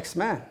hated the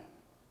taxman.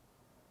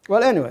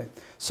 Well, anyway,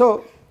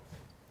 so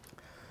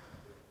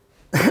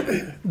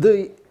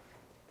the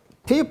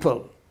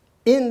people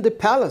in the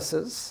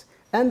palaces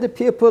and the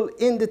people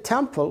in the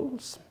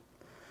temples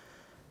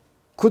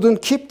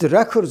couldn't keep the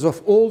records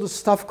of all the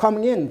stuff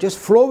coming in, just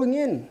flowing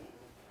in.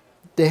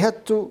 They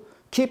had to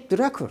keep the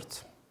record.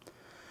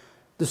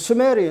 The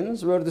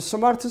Sumerians were the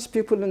smartest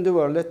people in the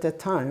world at that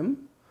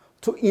time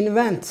to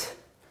invent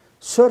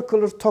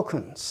circular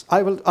tokens.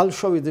 I'll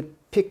show you the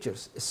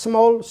pictures. A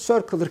small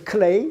circular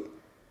clay,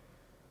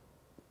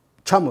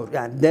 çamur,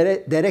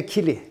 yani dere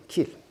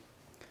kil.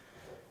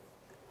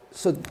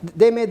 So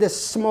they made a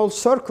small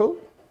circle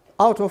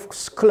out of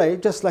clay,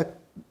 just like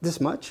this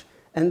much,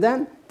 and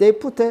then they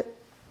put a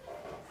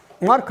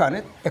mark on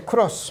it, a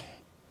cross,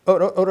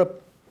 or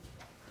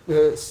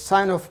a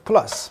sign of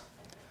plus.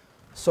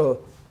 So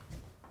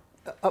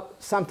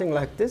something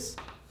like this.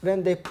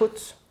 When they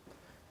put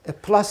a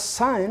plus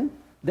sign,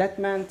 that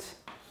meant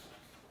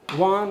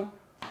 1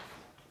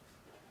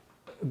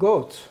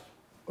 goat,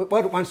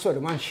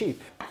 one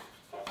sheep.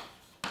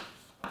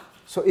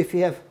 So if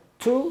you have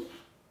 2,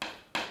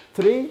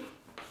 3,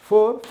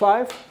 4,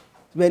 5,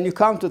 when you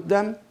counted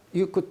them,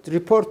 you could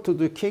report to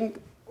the king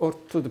or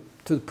to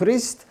the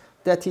priest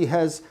that he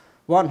has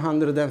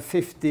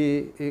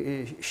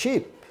 150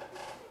 sheep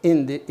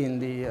in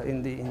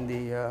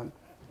the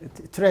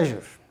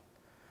treasure.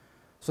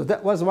 So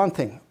that was one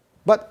thing.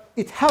 But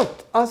it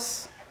helped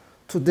us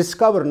to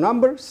discover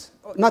numbers,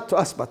 not to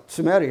us, but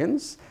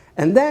Sumerians,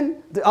 and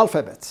then the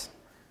alphabet.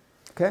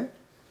 Okay?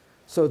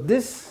 So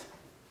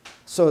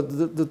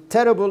the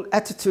terrible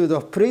attitude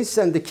of priests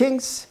and the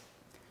kings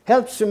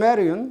helped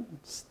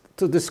Sumerians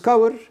to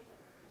discover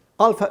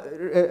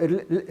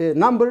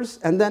numbers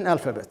and then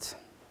alphabet.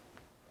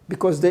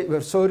 Because they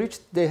were so rich,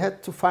 they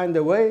had to find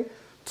a way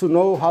to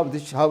know how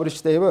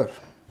rich they were.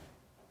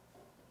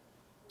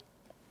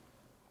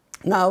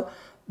 Now,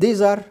 these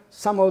are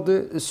some of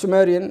the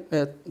Sumerian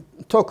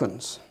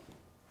tokens.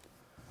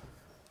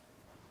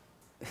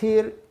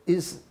 Here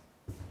is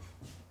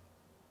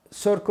a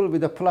circle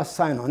with a plus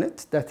sign on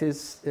it. That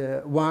is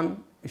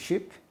 1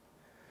 sheep.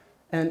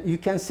 And you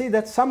can see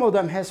that some of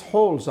them has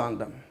holes on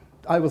them.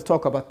 I will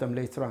talk about them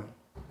later on.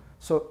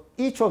 So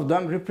each of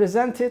them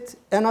represented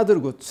another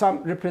good.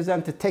 Some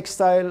represented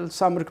textile,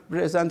 some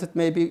represented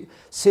maybe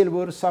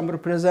silver, some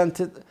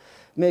represented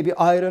maybe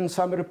iron,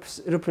 some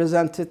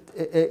represented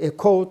a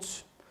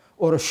coat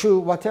or a shoe,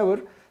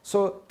 whatever.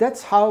 So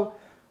that's how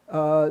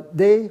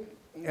they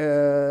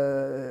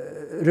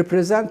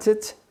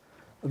represented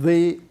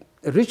the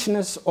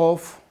richness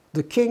of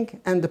the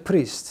king and the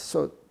priest.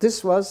 So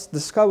this was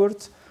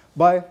discovered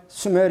by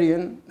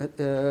Sumerian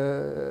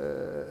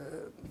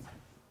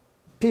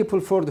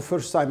people for the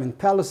first time in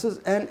palaces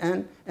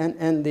and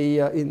in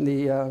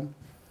the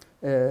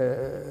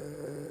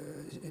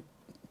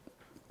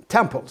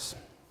temples.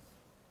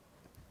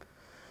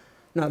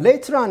 Now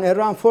later on,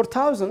 around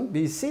 4000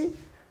 BC,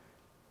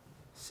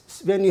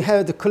 when you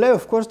had the clay,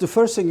 of course, the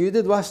first thing you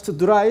did was to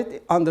dry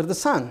it under the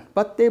sun,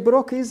 but they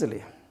broke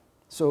easily.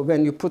 So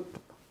when you put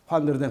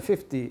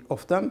 150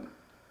 of them,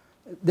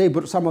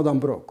 some of them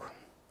broke.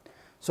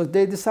 So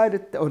they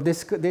decided, or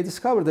they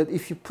discovered that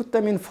if you put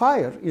them in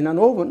fire in an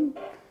oven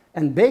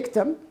and bake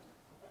them,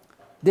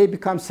 they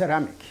become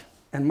ceramic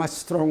and much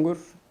stronger.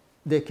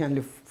 They can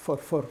live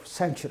for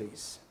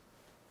centuries.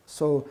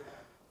 So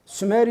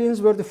Sumerians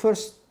were the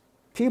first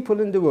people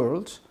in the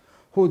world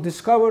who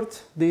discovered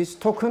these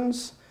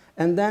tokens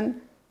and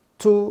then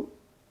to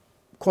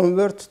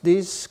convert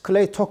these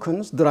clay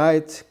tokens,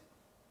 dried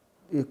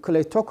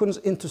clay tokens,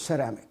 into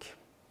ceramic.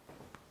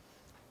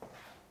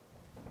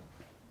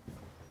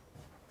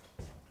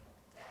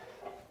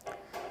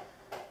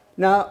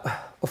 Now,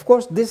 of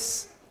course,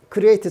 this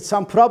created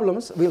some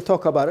problems. We'll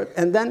talk about it.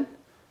 And then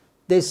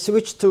they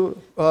switched to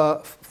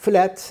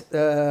flat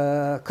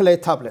clay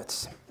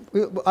tablets.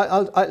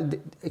 I'll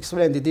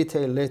explain the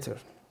detail later.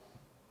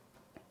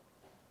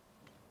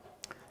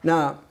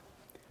 Now,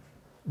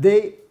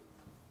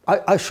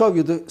 I showed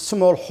you the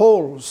small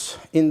holes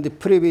in the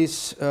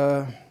previous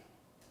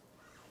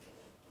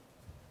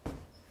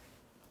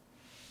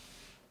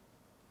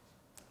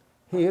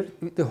here.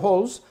 The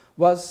holes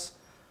was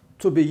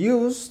to be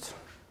used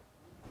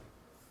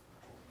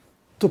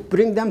to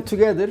bring them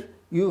together.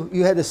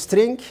 You had a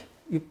string,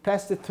 you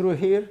passed it through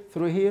here,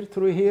 through here,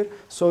 through here.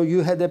 So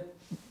you had a,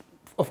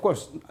 of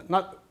course,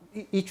 not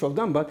each of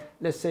them, but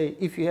let's say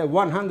if you have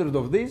 100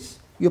 of these,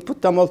 you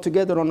put them all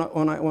together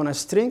on a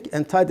string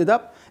and tied it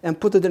up and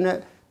put it in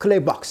a clay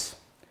box.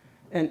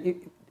 And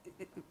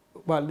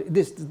well,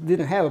 this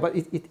didn't have, but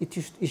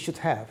it should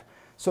have.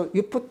 So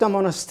you put them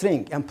on a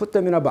string and put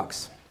them in a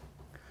box.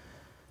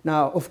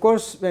 Now, of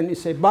course, when you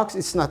say box,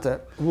 it's not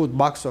a wood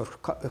box or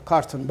a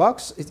carton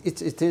box.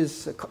 It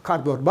is a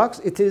cardboard box.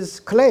 It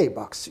is clay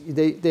box.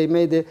 They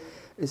made a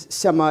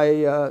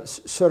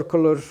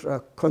semi-circular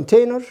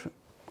container,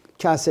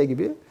 kase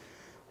gibi,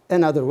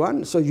 another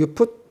one. So you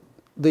put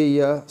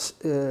the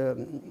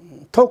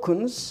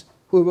tokens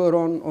who were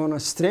on a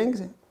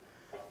string,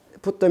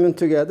 put them in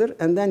together,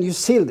 and then you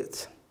sealed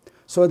it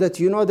so that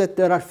you know that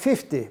there are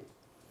 50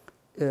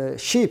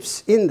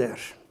 sheeps in there.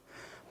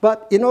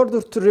 But in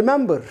order to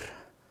remember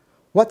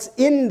what's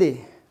in the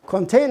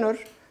container,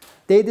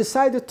 they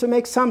decided to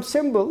make some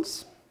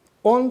symbols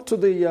onto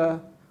the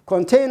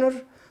container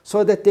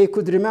so that they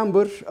could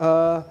remember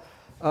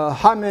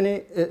how many,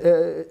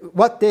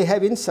 what they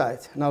have inside.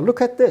 Now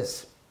look at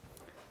this.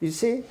 You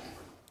see,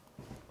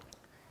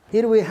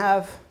 here we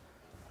have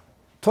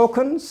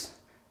tokens,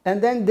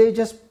 and then they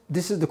just,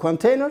 this is the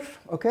container,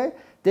 okay?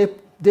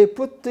 They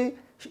put the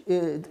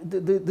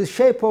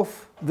shape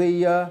of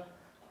the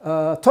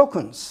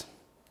tokens.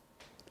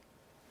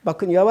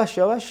 Bakın yavaş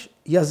yavaş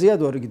yazıya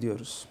doğru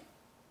gidiyoruz.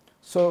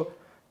 So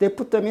they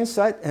put them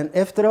inside, and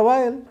after a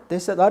while they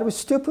said, are we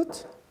stupid?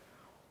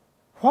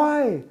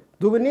 Why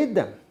do we need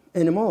them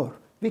anymore?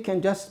 We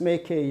can just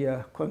make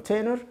a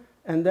container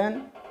and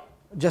then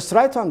just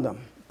write on them,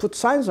 put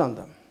signs on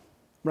them,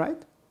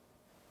 right?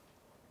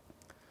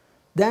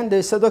 Then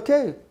they said,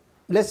 okay,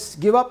 let's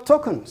give up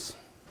tokens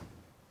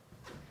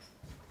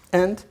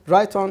and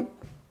write on.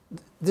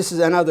 This is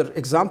another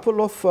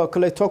example of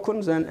clay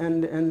tokens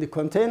and the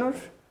container.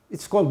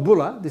 It's called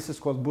bula. This is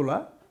called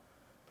bula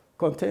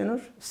container.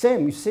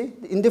 Same, you see,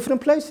 in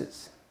different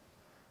places.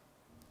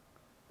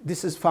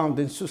 This is found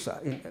in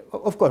Susa.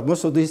 Of course,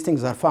 most of these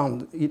things are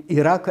found in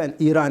Iraq and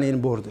Iranian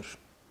border,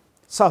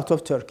 south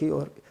of Turkey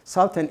or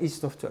south and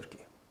east of Turkey.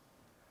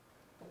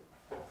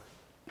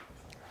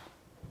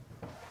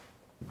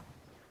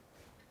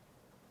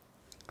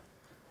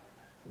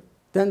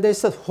 Then they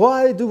said,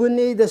 why do we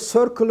need a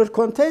circular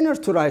container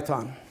to write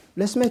on?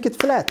 Let's make it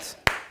flat.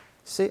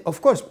 See,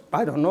 of course,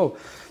 I don't know.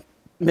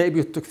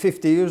 Maybe it took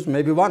 50 years,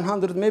 maybe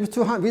 100, maybe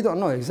 200. We don't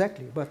know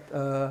exactly. But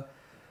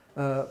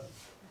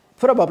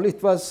probably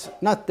it was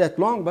not that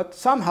long. But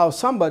somehow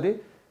somebody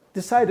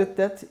decided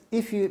that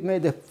if you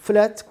made a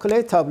flat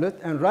clay tablet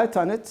and write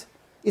on it,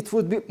 it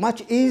would be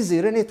much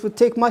easier and it would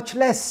take much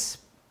less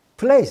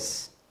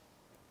place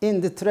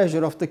in the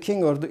treasure of the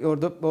king or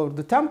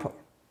the temple.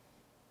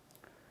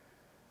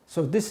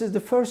 So this is the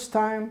first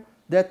time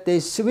that they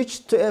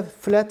switched to a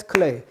flat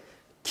clay.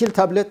 Kil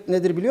tablet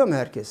nedir biliyor mu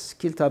herkes?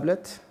 Kil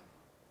tablet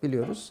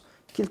biliyoruz.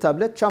 Kil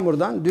tablet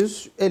çamurdan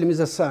düz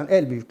elimize sığan,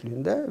 el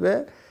büyüklüğünde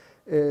ve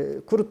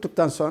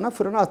kuruttuktan sonra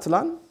fırına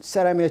atılan,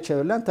 seramiğe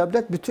çevrilen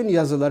tablet. Bütün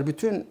yazılar,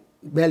 bütün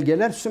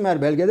belgeler,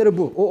 Sümer belgeleri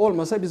bu. O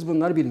olmasa biz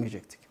bunları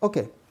bilmeyecektik.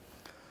 Okay.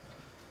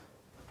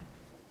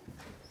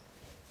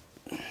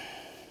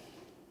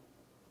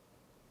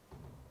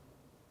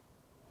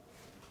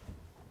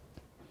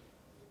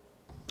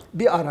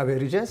 Bir ara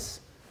vereceğiz.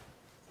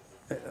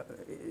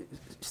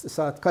 İşte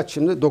saat kaç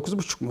şimdi?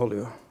 9:30 mu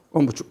oluyor?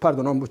 10:30,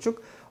 pardon 10:30.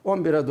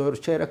 11'e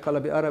doğru çeyrek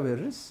kala bir ara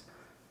veririz.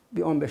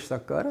 Bir 15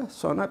 dakika ara.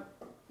 Sonra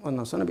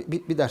ondan sonra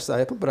bir ders daha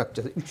yapıp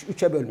bırakacağız.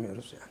 3'e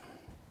bölmüyoruz yani.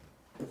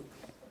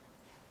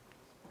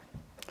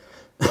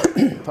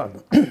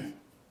 Pardon.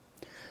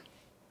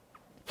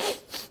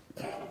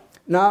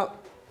 Now,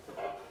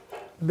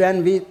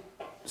 when we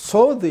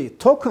saw the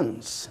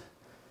tokens,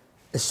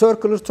 a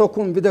circular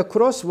token with a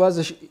cross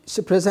was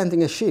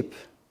representing a sheep.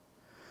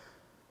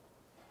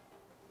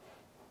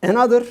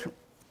 Another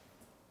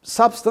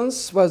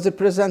substance was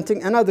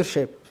representing another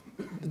shape.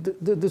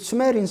 The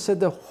Sumerians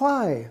said,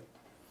 why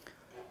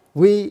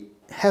we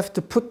have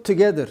to put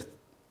together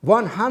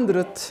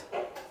 100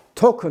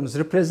 tokens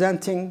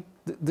representing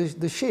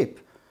the sheep?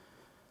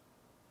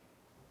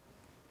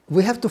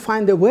 We have to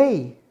find a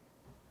way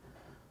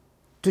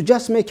to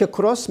just make a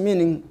cross,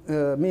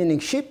 meaning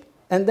sheep,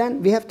 and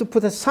then we have to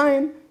put a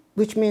sign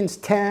which means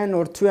 10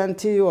 or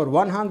 20 or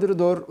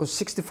 100 or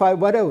 65,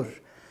 whatever.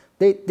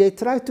 They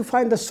tried to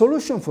find a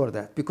solution for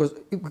that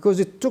because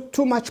it took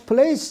too much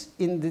place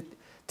in the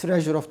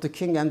treasure of the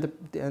king and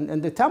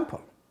the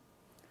temple.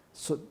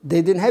 So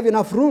they didn't have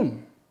enough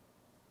room.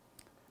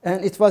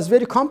 And it was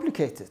very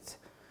complicated.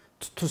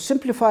 To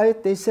simplify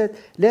it, they said,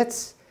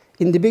 let's,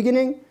 in the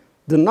beginning,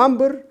 the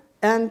number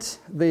and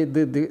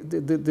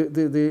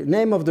the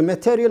name of the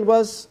material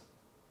was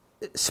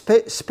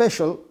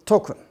special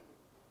token.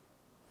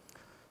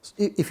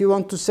 If you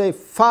want to say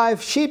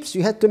 5 sheep,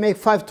 you had to make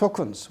 5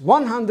 tokens.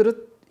 100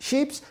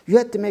 sheep, you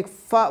had to make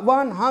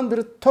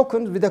 100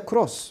 tokens with a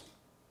cross.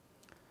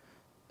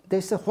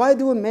 They said, why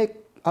do we make,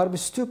 are we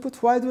stupid?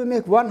 Why do we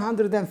make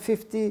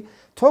 150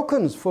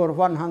 tokens for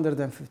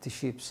 150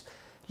 sheep?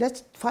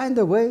 Let's find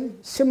a way,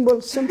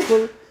 simple.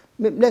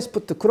 Let's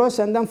put the cross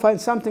and then find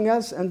something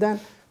else, and then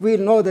we'll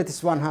know that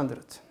it's 100.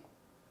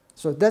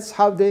 So that's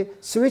how they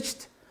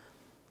switched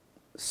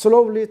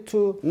slowly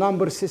to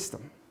number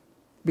system.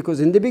 Because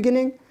in the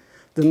beginning,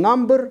 the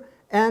number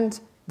and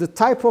the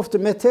type of the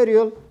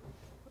material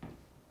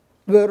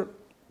were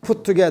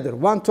put together.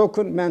 1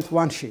 token meant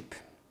 1 sheep.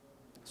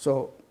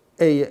 So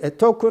a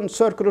token,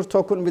 circular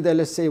token with,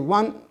 let's say,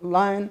 1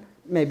 line,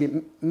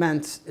 maybe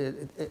meant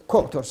a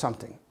quote or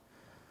something.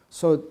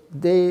 So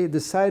they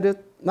decided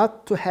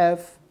not to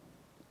have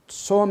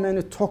so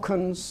many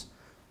tokens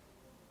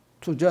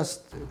to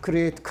just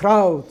create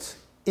crowds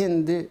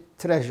in the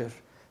treasure.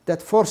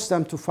 That forced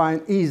them to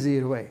find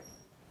easier way.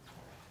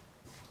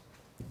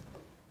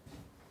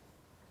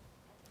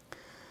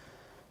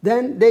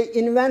 Then they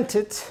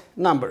invented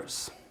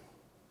numbers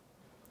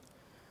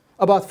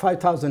about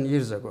 5,000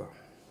 years ago.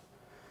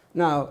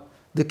 Now,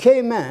 the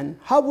caveman,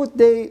 how would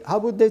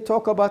they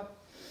talk about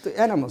the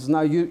animals?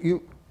 Now,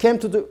 you came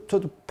to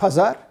the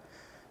bazaar,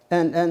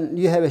 and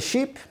you have a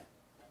sheep.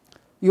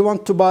 You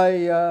want to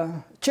buy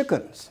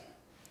chickens.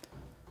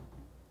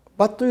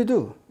 What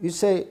do? You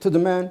say to the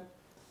man,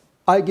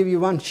 I give you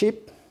 1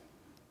 sheep,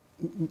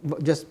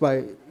 just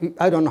by,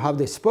 I don't know how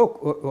they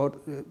spoke, or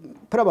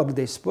probably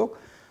they spoke.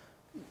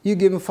 You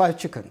give me 5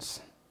 chickens.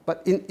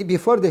 But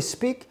before they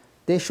speak,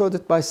 they showed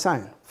it by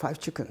sign. 5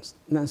 chickens.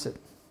 Man said,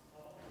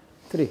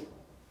 3.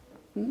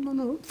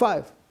 No,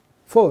 5.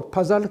 4.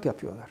 Pazarlık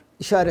yapıyorlar.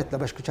 İşaretle,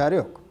 başka çare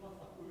yok.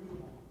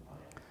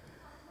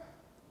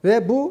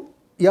 Ve bu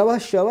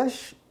yavaş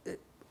yavaş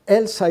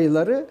el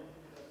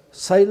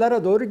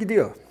sayılara doğru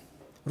gidiyor.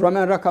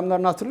 Roman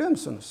rakamlarını hatırlıyor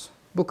musunuz?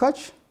 Bu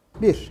kaç?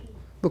 1.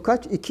 Bu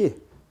kaç? 2.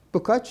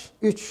 Bu kaç?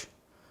 3.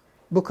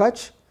 Bu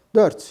kaç?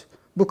 4.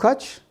 Bu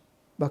kaç?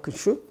 Bakın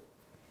şu.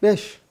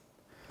 5.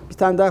 Bir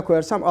tane daha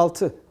koyarsam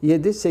 6,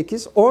 7,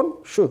 8,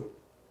 10 şu.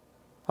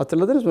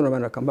 Hatırladınız mı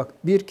Roman rakam? Bak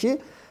 1,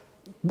 2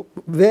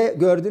 ve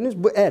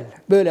gördüğünüz bu el.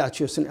 Böyle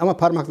açıyorsun ama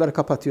parmakları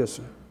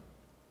kapatıyorsun.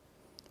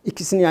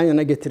 İkisini yan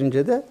yana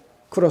getirince de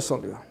cross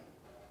oluyor.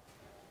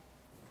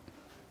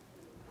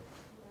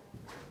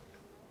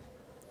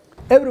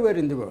 Everywhere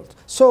in the world.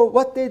 So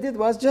what they did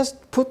was just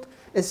put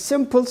a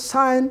simple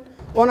sign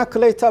on a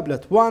clay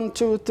tablet. 1,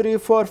 2, 3,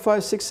 4,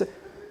 5, 6.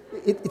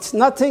 It's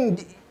nothing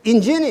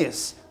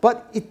ingenious, but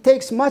it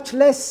takes much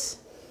less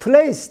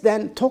place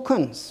than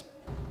tokens.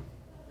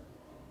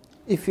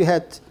 If you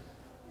had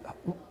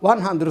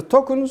 100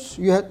 tokens,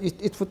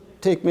 it would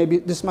take maybe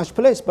this much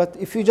place. But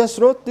if you just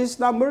wrote these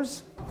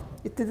numbers,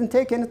 it didn't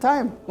take any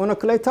time on a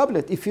clay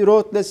tablet. If you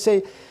wrote, let's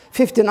say,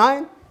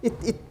 59,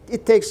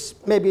 it takes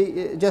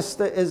maybe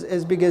just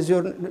as big as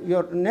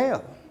your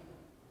nail.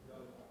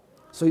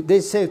 So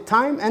they save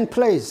time and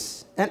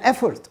place and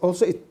effort.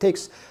 Also, it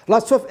takes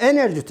lots of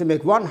energy to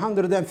make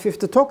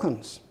 150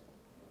 tokens.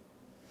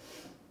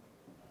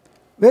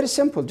 Very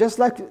simple, just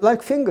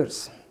like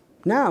fingers.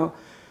 Now,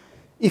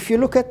 if you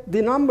look at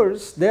the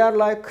numbers, they are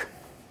like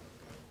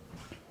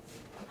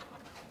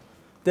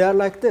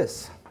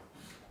this.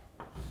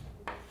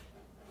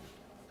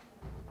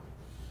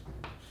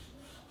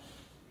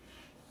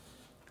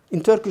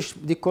 In Turkish,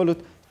 they call it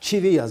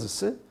çivi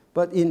yazısı,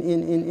 but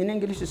in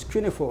English, it's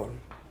cuneiform.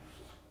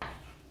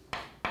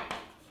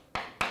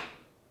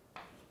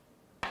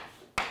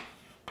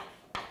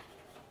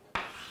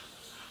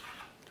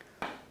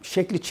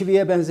 Şekli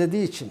çiviye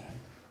benzediği için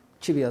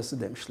çivi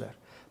yazısı demişler.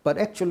 But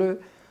actually,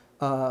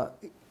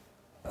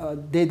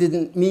 they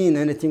didn't mean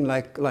anything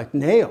like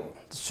nail,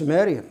 the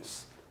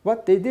Sumerians.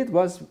 What they did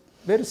was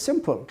very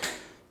simple.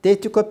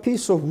 They took a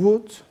piece of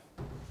wood,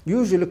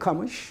 usually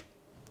kamış,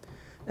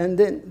 and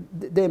then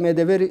they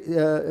made a very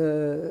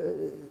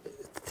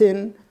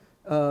thin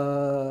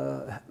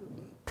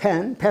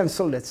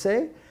pencil, let's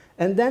say,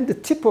 and then the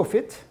tip of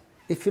it,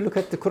 if you look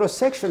at the cross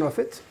section of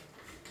it,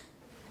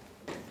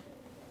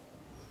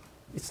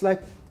 it's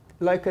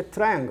like a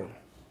triangle.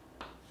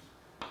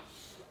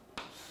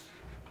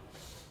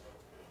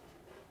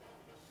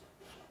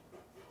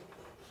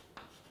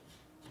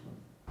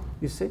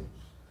 You see?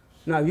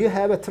 Now you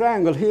have a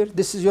triangle here.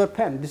 This is your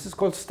pen. This is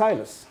called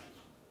stylus.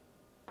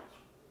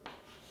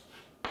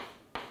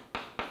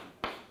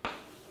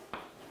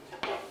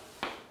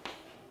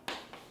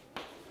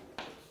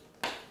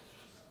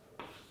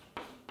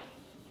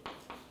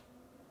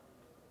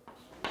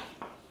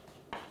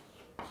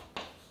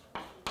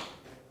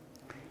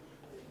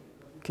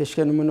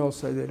 Keşke numune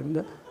olsaydı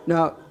elimde.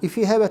 Now, if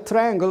you have a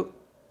triangle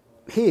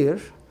here,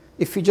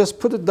 if you just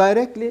put it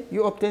directly,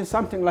 you obtain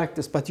something like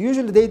this. But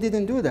usually they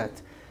didn't do that.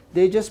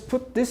 They just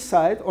put this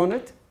side on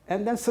it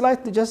and then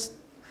slightly just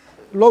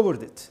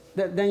lowered it.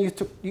 Then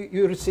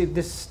you receive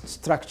this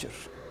structure.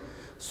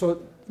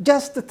 So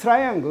just the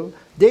triangle,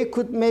 they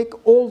could make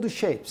all the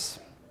shapes.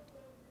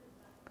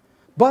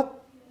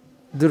 But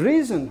the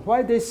reason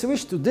why they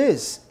switched to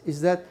this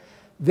is that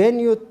when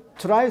you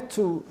try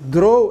to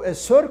draw a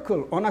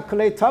circle on a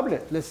clay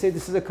tablet, let's say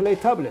this is a clay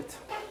tablet.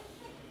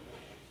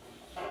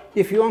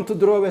 If you want to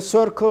draw a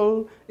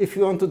circle, if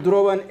you want to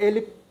draw an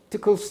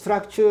elliptical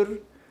structure,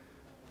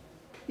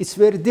 it's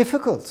very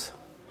difficult.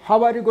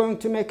 How are you going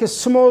to make a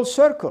small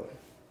circle?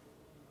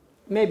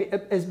 Maybe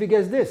as big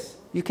as this.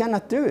 You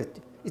cannot do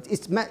it.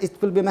 It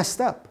will be messed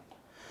up.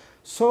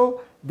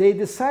 So they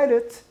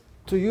decided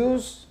to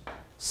use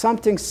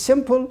something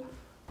simple,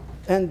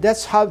 and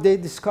that's how they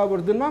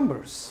discovered the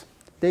numbers.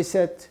 They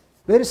said,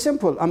 very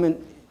simple. I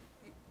mean,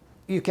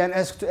 you can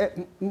ask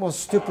the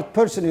most stupid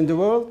person in the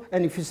world,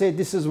 and if you say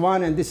this is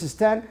 1 and this is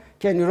 10,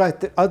 can you write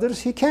the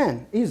others? He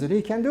can. Easily,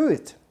 he can do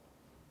it.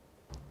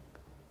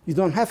 You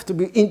don't have to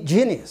be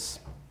ingenious.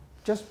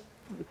 Just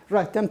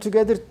write them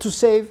together to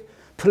save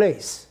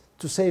place,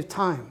 to save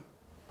time.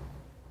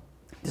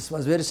 This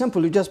was very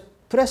simple. You just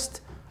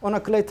pressed on a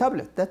clay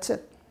tablet. That's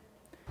it.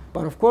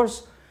 But of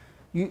course,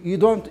 you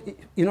don't,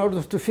 in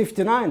order to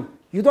 59,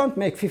 you don't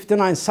make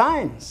 59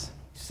 signs,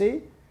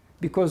 see?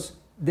 Because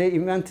they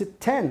invented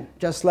 10,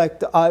 just like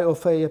the eye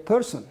of a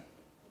person.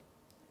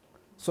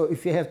 So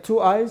if you have 2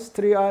 eyes,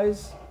 3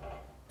 eyes,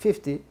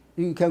 50,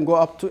 you can go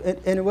up to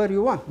anywhere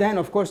you want. Then,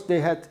 of course, they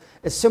had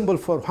a symbol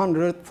for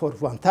 100, for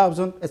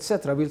 1,000,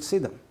 etc. We'll see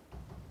them.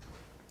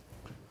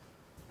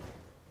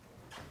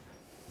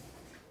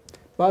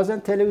 Bazen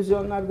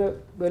televizyonlarda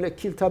böyle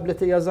kil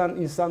tablete yazan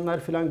insanlar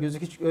falan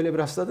gözüküyor. Hiç öyle bir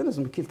rastladınız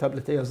mı? Kil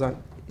tablete yazan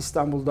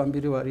İstanbul'dan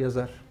biri var,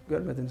 yazar.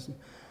 Görmediniz mi?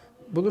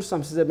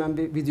 Bulursam size ben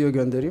bir video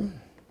göndereyim.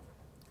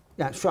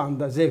 Yani şu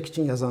anda zevk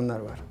için yazanlar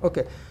var.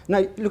 Okay.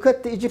 Now look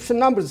at the Egyptian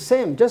numbers, the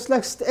same. Just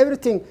like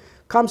everything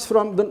comes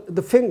from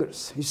the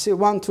fingers. You see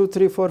 1, 2,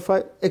 3, 4,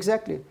 5.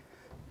 Exactly.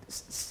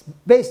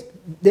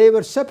 They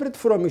were separate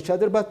from each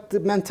other, but the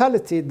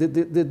mentality,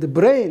 the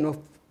brain of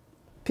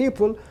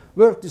people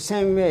worked the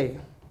same way.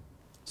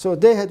 So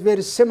they had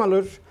very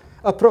similar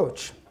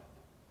approach.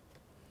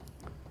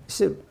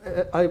 See,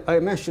 I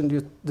mentioned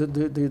you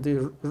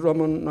the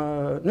Roman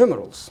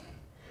numerals.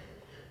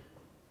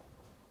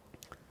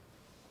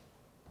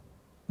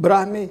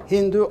 Brahmi,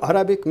 Hindu,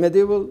 Arabic,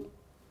 medieval,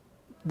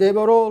 they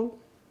were all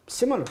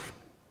similar.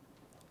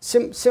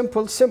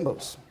 Simple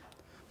symbols.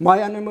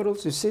 Maya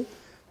numerals, you see,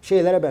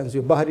 şeylere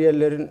benziyor,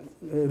 bahriyerlerin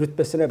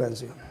rütbesine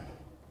benziyor.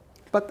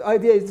 But the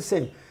idea is the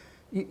same.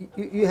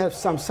 You have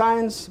some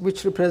signs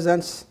which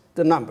represents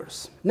the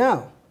numbers.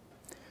 Now,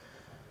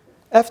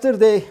 after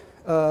they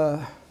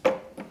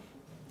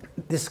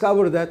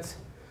discovered that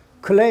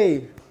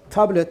clay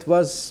tablet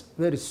was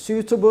very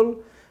suitable,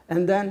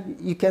 and then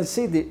you can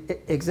see the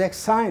exact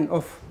sign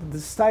of the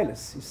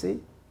stylus, you see.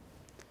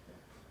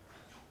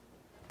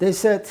 They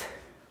said,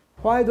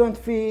 why don't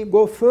we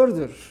go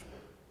further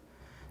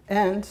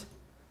and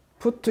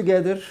put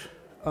together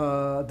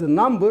the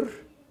number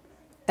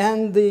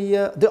and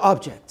the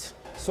object.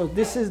 So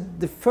this is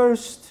the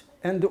first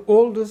and the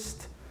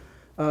oldest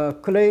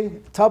clay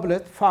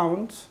tablet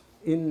found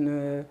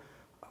in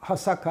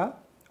Hasaka,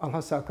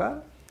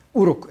 Al-Hasaka,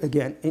 Uruk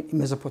again in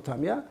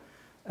Mesopotamia.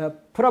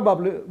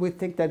 Probably we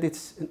think that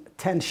it's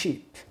 10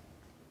 sheep.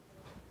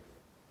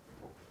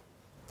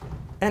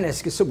 En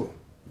eskisi bu.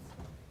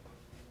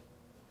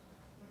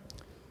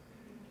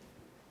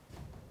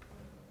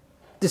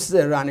 This is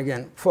around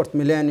again, 4th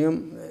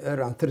millennium,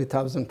 around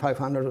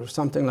 3,500 or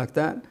something like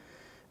that.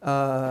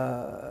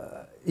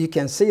 You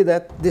can see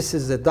that this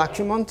is a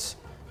document.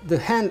 The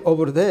hand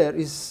over there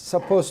is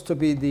supposed to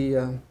be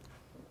the,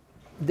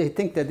 they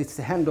think that it's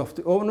the hand of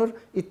the owner.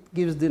 It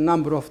gives the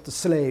number of the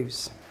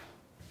slaves.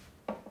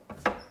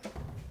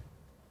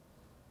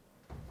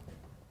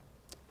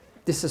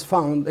 This is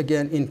found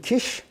again in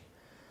Kish.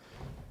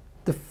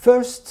 The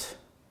first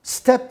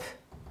step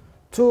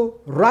to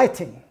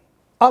writing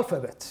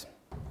alphabet.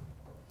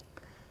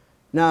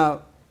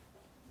 Now,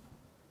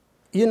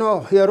 you know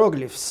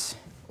hieroglyphs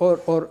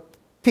or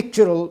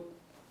pictorial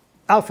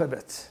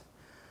alphabet.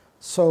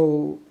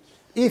 So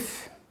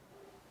if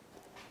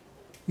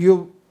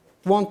you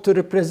want to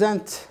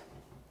represent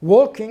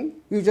walking,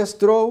 you just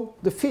draw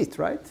the feet,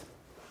 right?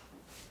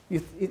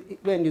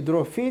 When you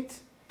draw feet,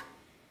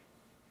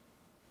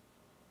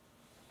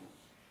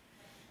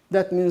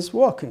 that means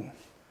walking.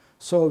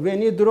 So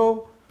when you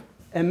draw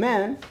a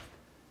man,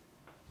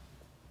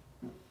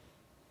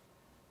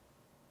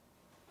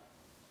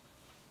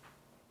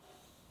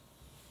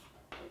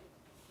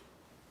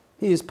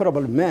 he is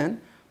probably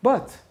man,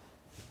 but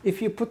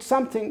if you put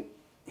something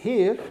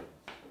here,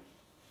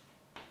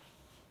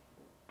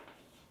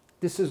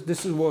 this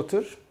is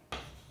water.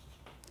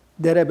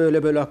 Dere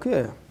böyle böyle akıyor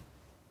ya.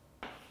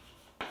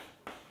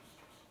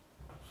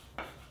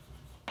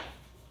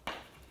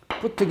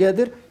 Put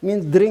together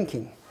means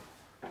drinking.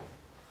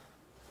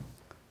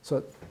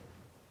 So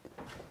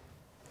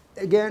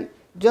again,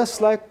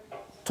 just like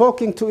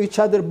talking to each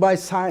other by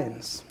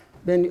signs.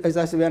 When, as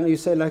I said, when you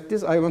say like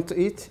this, I want to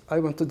eat, I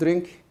want to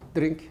drink,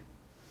 drink.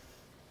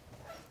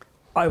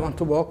 I want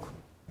to walk.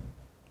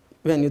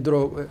 When you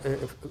draw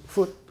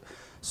foot.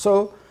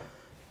 So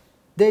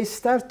they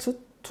start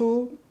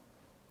to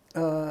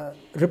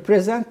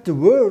represent the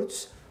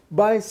words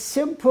by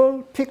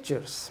simple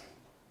pictures.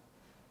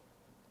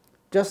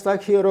 Just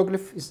like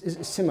hieroglyph is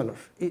similar.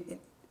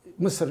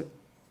 Misr,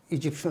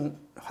 Egyptian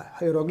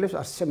hieroglyphs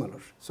are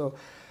similar. So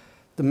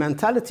the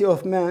mentality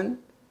of man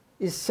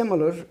is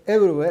similar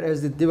everywhere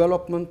as the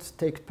development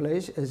takes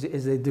place. As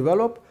they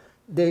develop,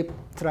 they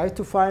try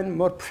to find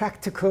more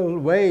practical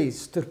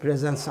ways to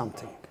present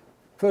something.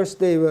 First,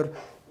 they were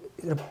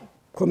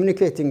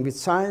communicating with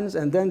signs,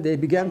 and then they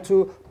began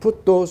to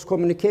put those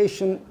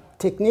communication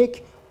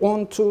technique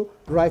onto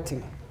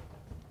writing.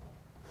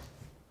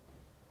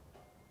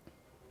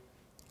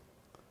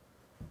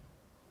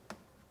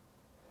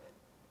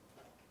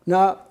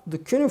 Now, the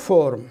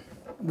cuneiform,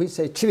 we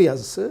say çivi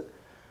yazısı,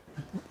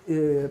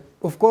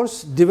 of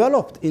course,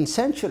 developed in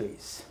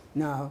centuries.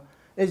 Now,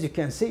 as you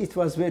can see, it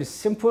was very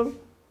simple.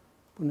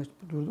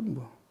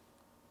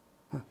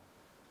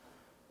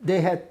 They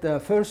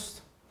had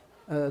first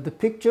the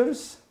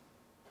pictures.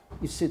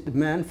 You see the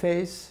man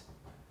face,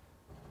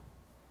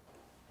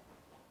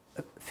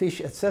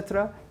 fish,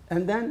 etc.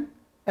 And then,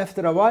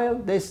 after a while,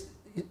 this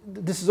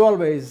is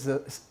always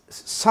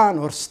sun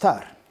or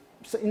star.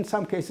 So in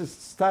some cases,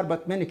 star,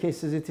 but many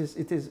cases it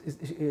is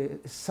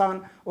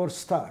sun or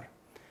star.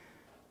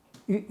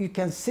 You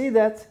can see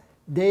that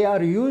they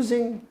are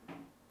using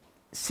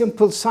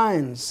simple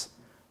signs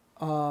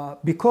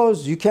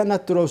because you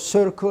cannot draw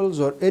circles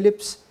or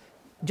ellipse,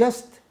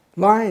 just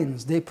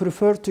lines. They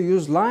prefer to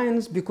use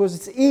lines because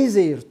it's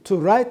easier to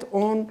write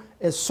on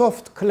a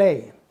soft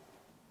clay.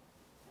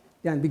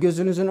 Yani bir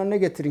gözünüzün önüne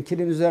getirin,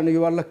 kilin üzerine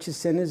yuvarlak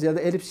çizseniz ya da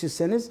elips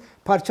çizseniz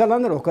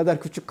parçalanır. O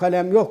kadar küçük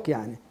kalem yok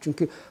yani.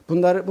 Çünkü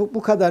bunlar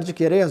bu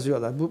kadarcık yere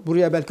yazıyorlar.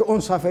 Buraya belki 10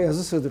 sayfa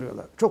yazı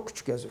sığdırıyorlar. Çok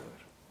küçük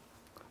yazıyorlar.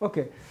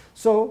 Okay,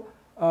 so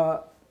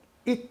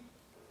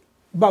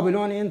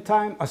Babylonian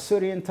time,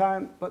 Assyrian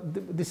time, but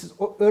this is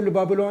early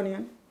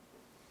Babylonian.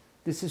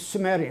 This is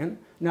Sumerian.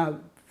 Now,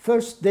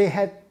 first they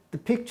had the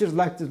pictures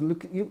like this.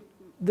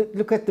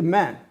 Look at the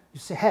man, you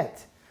see head.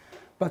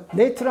 But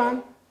later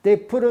on, they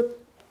put it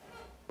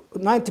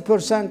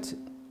 90%,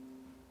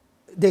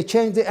 they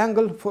change the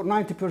angle for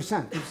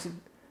 90%.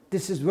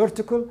 This is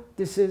vertical,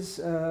 this is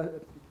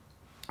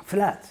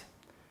flat,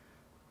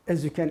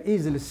 as you can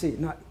easily see.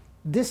 Now,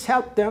 this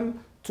helped them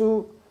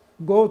to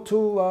go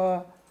to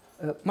a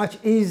much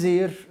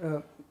easier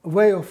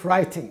way of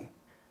writing.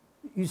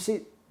 You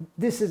see,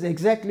 this is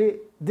exactly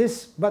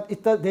this, but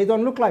they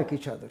don't look like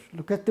each other.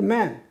 Look at the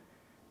man.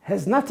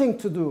 Has nothing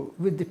to do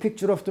with the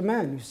picture of the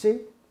man, you see?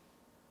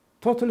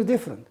 Totally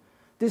different.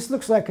 This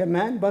looks like a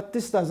man, but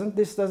this doesn't,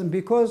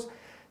 because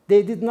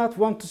they did not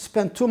want to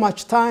spend too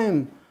much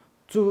time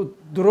to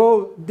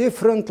draw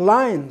different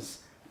lines.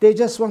 They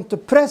just want to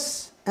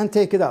press and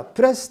take it out.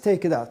 Press,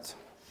 take it out.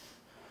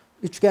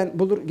 Üçgen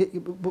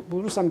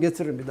bulursam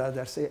getiririm bir daha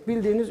derse.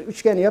 Bildiğiniz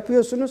üçgeni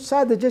yapıyorsunuz.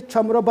 Sadece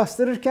çamura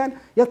bastırırken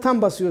ya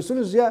tam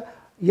basıyorsunuz ya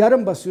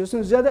yarım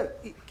basıyorsunuz ya da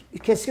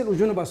keskin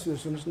ucunu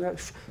basıyorsunuz.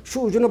 Şu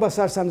ucunu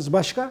basarsanız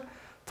başka,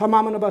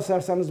 tamamını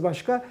basarsanız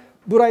başka.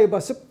 Burayı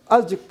basıp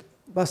azıcık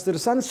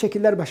bastırırsanız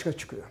şekiller başka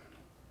çıkıyor.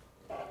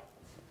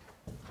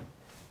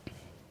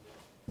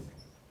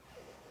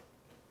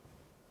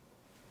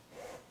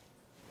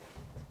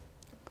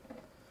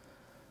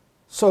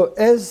 So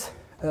as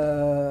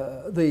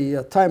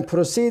the time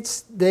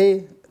proceeds,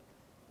 they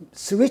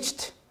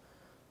switched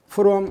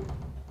from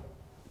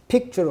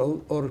pictorial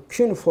or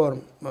cuneiform,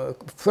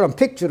 from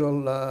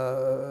pictorial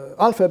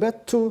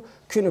alphabet to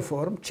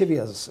cuneiform çivi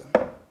yazısı.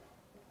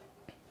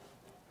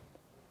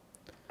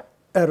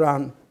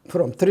 Around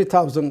from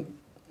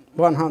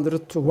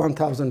 3100 to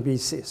 1000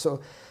 BC. So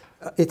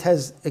it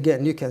has,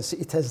 again, you can see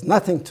it has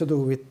nothing to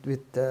do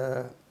with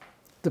the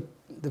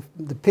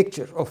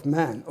picture of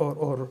man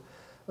or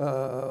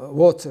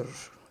water.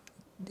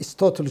 It's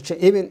totally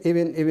changed.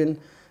 Even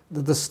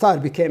the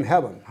star became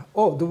heaven.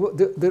 Oh,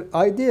 the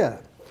idea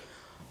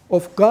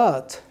of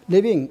God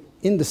living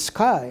in the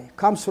sky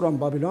comes from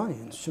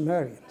Babylonians,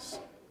 Sumerians.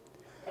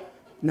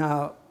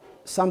 Now,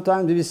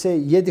 sometimes we say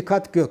 7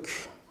 kat gök.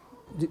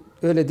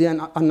 Öyle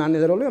diyen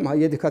anneanneler oluyor mu?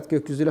 7 kat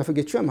gökyüzü lafı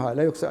geçiyor mu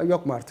hala? Yoksa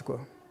yok mu artık o?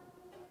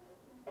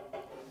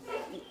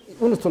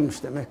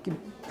 Unutulmuş demek ki.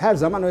 Her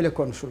zaman öyle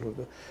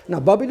konuşulurdu.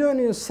 Now,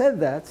 Babylonians said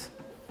that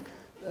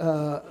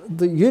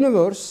the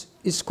universe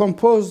is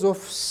composed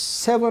of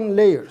 7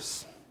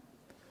 layers.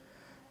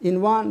 In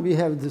one,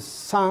 we have the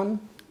sun.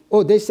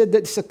 Oh, they said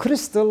that it's a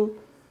crystal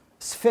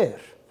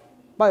sphere.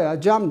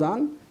 Bayağı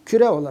camdan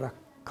küre olarak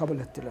kabul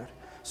ettiler.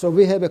 So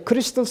we have a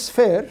crystal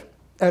sphere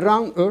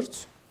around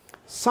Earth.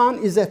 Sun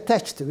is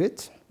attached to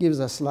it, gives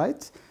us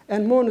light,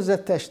 and moon is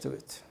attached to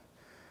it.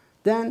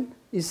 Then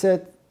he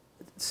said,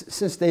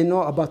 since they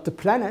know about the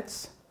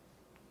planets,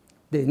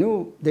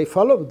 they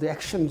followed the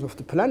actions of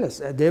the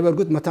planets. They were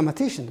good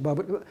mathematicians.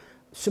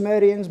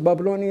 Sumerians,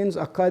 Babylonians,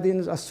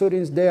 Akkadians,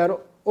 Assyrians, they are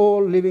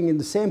all living in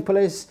the same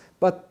place,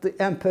 but the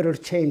emperor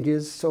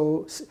changes,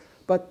 so,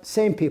 but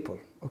same people,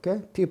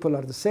 okay? People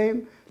are the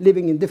same,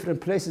 living in different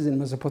places in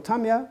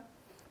Mesopotamia,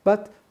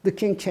 but the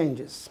king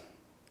changes.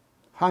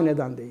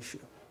 Hanedan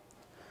değişiyor.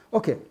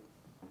 Okay.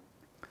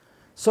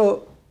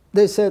 So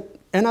they said,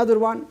 another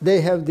one,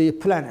 they have the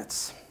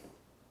planets.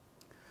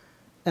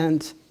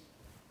 And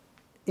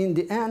in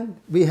the end,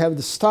 we have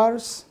the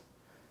stars,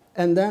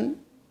 and then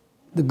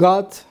the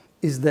God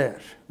is there.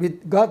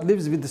 God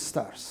lives with the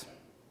stars.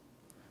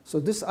 So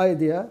this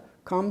idea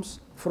comes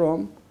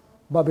from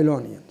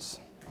Babylonians.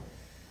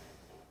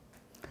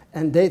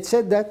 And they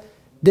said that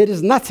there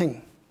is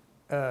nothing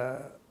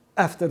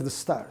after the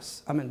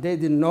stars. I mean, they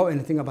didn't know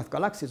anything about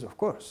galaxies, of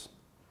course.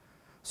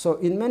 So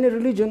in many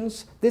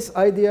religions, this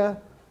idea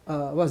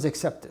was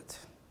accepted.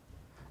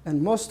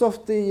 And most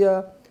of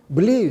the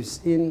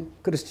beliefs in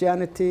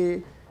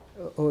Christianity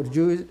or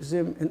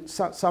Judaism, and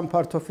some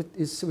part of it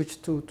is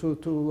switched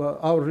to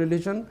our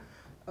religion.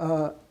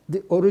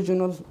 The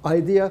original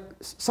idea,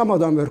 some of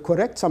them were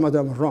correct, some of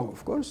them were wrong,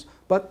 of course,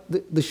 but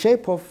the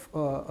shape of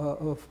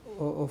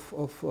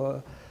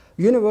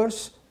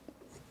universe,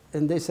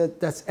 and they said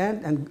that's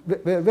end, and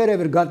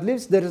wherever God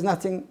lives, there is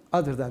nothing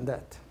other than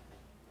that.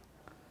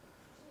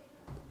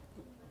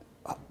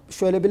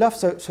 Şöyle bir laf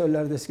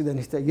söylerdi eskiden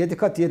işte, 7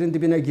 kat yerin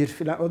dibine gir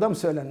filan, o da mı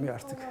söylenmiyor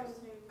artık?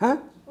 Ha?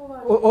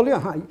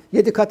 Oluyor ha.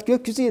 7 kat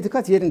gökyüzü, 7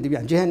 kat yerin dibi,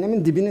 yani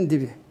cehennemin dibinin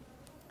dibi.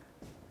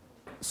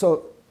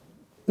 So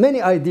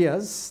many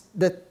ideas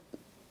that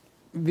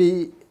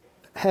we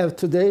have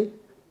today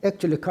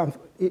actually come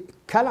from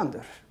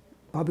calendar.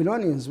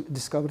 Babylonians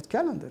discovered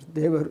calendar.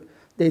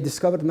 They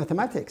discovered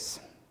mathematics.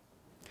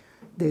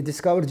 They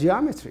discovered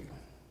geometry.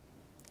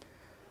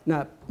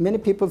 Now, many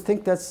people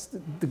think that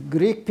the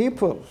Greek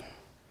people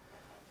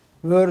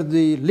were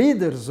the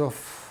leaders of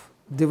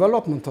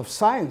development of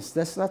science.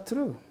 That's not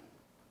true.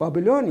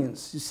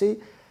 Babylonians, you see,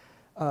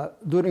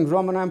 during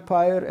Roman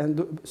Empire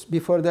and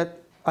before that,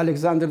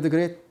 Alexander the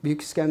Great,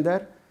 Büyük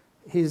İskender,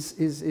 his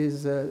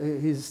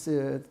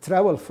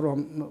travel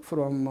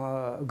from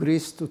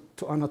Greece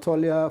to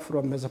Anatolia,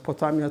 from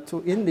Mesopotamia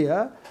to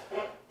India,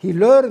 he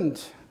learned,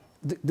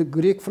 the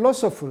Greek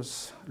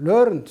philosophers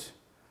learned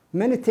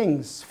many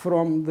things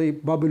from the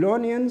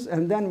Babylonians,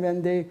 and then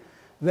when they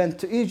went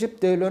to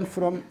Egypt, they learned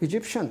from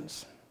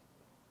Egyptians,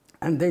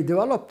 and they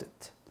developed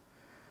it.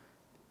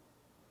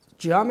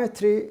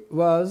 Geometry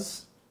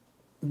was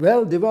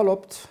well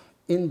developed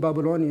in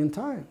Babylonian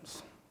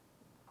times.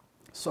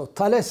 So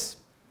Thales,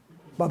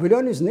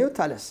 Babylonians knew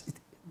Thales.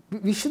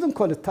 We shouldn't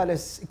call it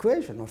Thales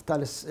equation or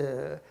Thales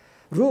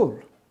rule.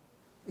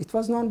 It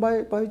was known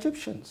by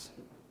Egyptians.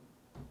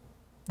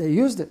 They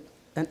used it,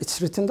 and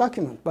it's written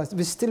document, but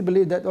we still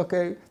believe that,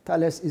 okay,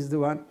 Thales is the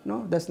one.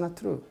 No, that's not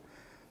true.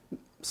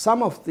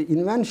 Some of the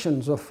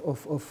inventions of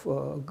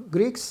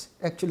Greeks,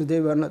 actually they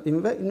were not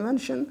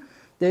invention,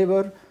 they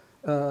were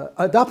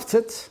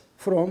adopted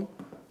from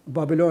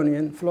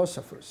Babylonian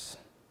philosophers.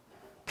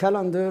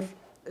 Calendar,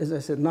 as I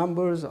said,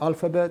 numbers,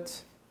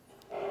 alphabet,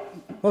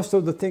 most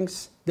of the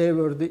things, they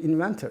were the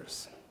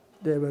inventors.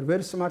 They were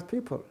very smart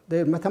people.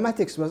 Their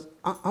mathematics was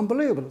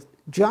unbelievable.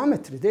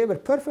 Geometry, they were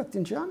perfect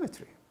in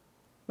geometry.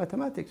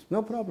 Mathematics,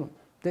 no problem.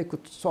 They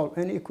could solve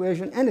any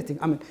equation, anything.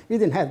 I mean, we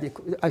didn't have the,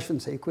 I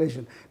shouldn't say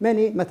equation,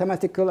 many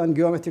mathematical and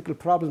geometrical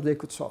problems they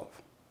could solve.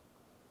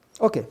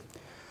 Okay.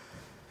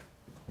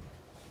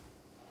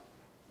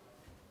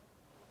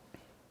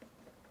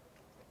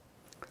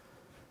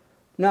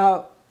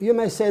 Now, you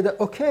may say that,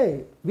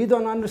 okay, we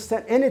don't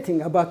understand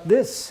anything about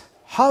this.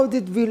 How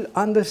did we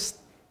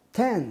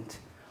understand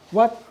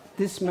what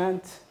this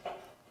meant,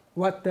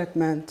 what that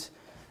meant,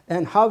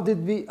 and how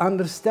did we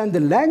understand the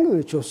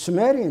language of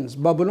Sumerians,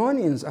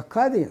 Babylonians,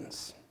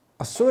 Akkadians,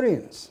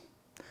 Assyrians?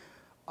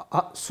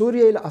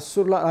 Suriye ile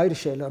Assurlar ayrı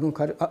şeyler.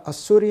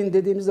 Assyrian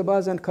dediğimizde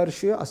bazen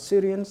karışıyor.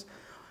 Assyrians,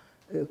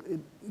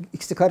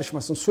 ikisi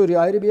karışmasın. Suriye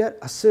ayrı bir yer,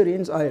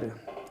 Assyrians ayrı.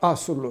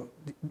 Asurlu,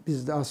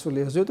 biz de Asurlu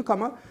yazıyorduk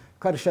ama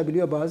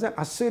karışabiliyor bazen.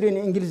 Assyrian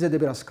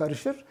İngilizce'de biraz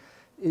karışır.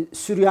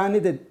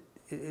 Süryani de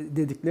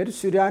dedikleri,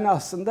 Süryani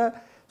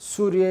aslında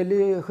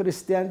Suriyeli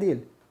Hristiyan değil.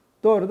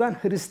 Doğrudan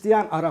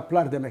Hristiyan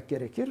Araplar demek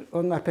gerekir.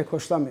 Onlar pek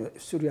hoşlanmıyor,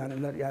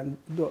 Süryaniler, yani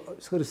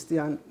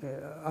Hristiyan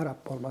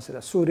Arap olması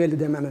da Suriyeli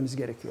demememiz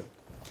gerekiyor.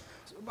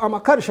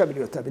 Ama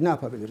karışabiliyor tabii, ne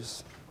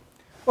yapabiliriz?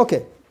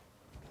 Okay.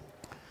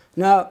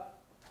 Now,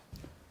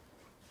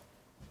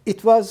 it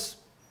was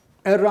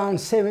around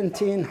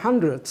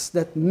 1700s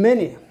that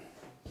many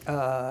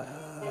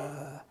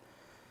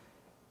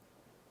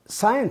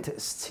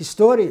scientists,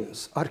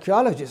 historians,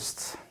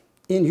 archaeologists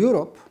in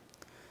Europe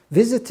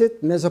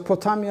visited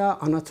Mesopotamia,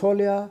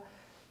 Anatolia,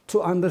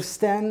 to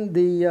understand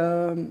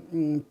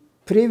the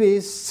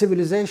previous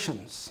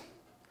civilizations,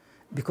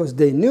 because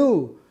they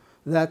knew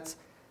that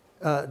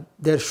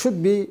there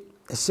should be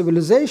a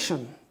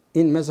civilization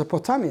in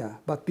Mesopotamia.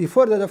 But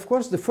before that, of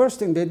course, the first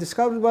thing they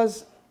discovered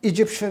was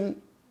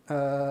Egyptian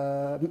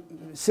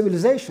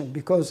civilization,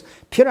 because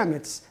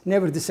pyramids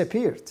never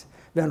disappeared.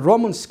 When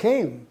Romans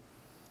came,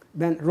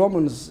 when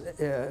Romans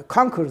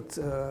conquered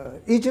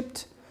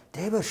Egypt,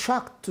 they were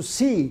shocked to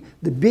see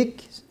the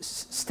big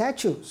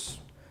statues,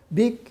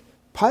 big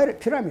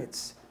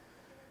pyramids.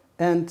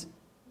 And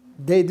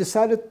they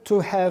decided to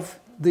have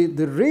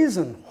the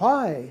reason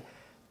why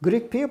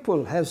Greek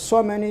people have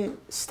so many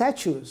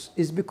statues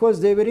is because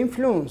they were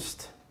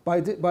influenced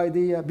by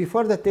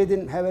before that they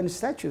didn't have any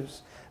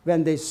statues.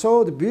 When they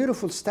saw the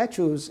beautiful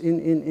statues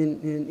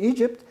in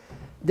Egypt,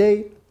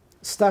 they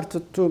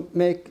started to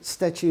make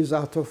statues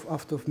out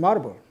of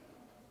marble.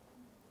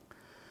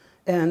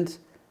 And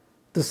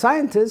the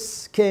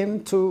scientists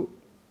came to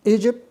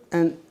Egypt,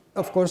 and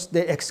of course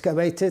they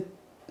excavated,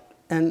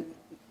 and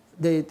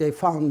they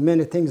found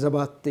many things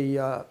about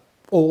the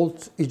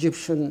old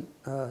Egyptian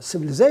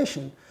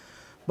civilization,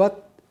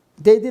 but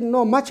they didn't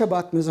know much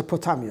about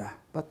Mesopotamia.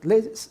 But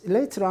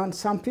later on,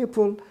 some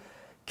people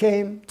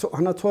came to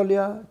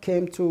Anatolia,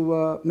 came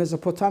to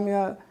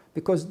Mesopotamia,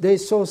 because they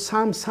saw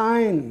some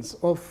signs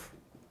of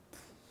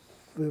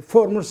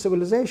former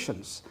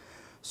civilizations.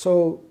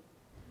 So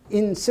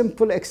in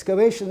simple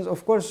excavations,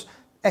 of course,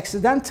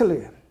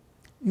 accidentally,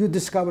 you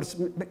discover,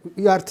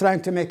 you are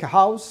trying to make a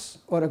house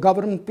or a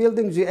government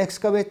building, you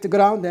excavate the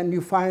ground and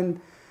you find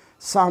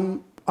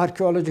some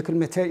archaeological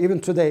material. Even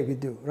today we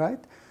do, right?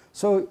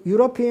 So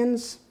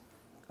Europeans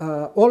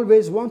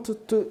always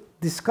wanted to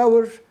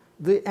discover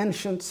the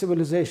ancient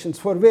civilizations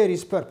for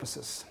various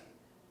purposes.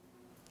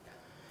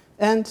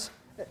 And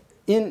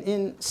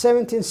in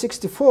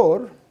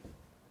 1764,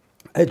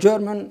 a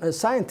German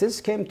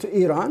scientist came to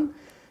Iran,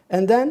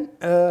 and then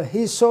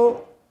he saw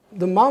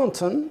the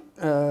mountain,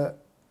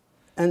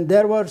 and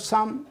there were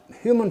some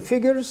human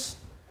figures,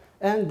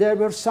 and there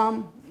were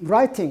some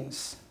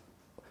writings.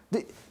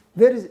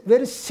 Very,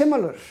 very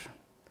similar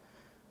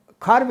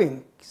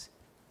carvings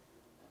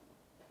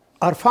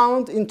are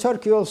found in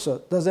Turkey also.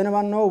 Does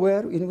anyone know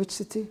where, in which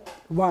city?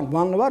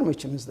 Vanlı var mı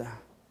içimizde?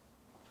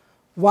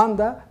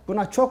 Van'da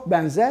buna çok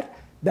benzer.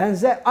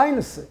 Benzer,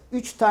 aynısı.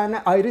 3 tane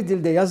ayrı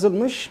dilde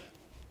yazılmış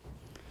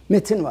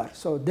metin var.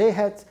 So they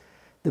had,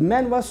 the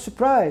man was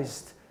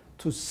surprised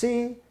to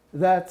see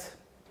that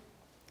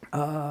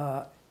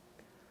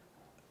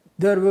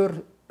there were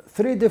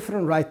 3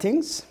 different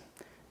writings,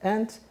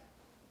 and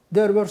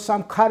there were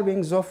some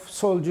carvings of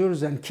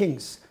soldiers and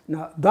kings.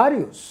 Now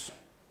Darius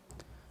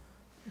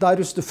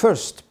the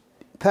First,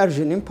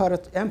 Persian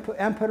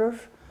emperor,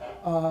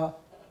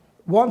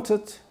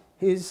 wanted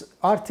his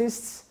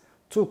artists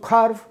to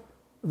carve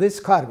this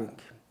carving.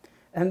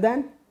 And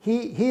then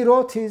he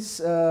wrote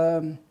his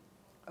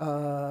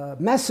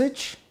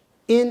message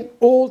in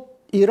old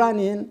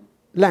Iranian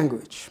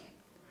language.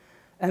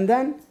 And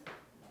then,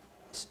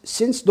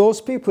 since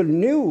those people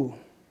knew,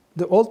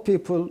 the old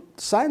people,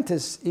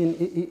 scientists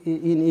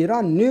in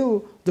Iran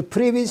knew the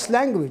previous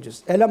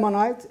languages,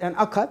 Elamanite and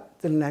Akkad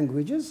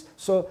languages.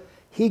 So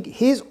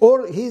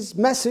his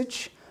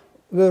message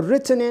were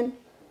written in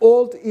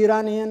old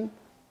Iranian,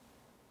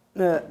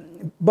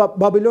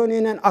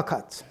 Babylonian and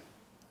Akkad.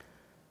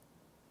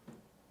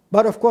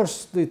 But of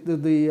course,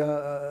 the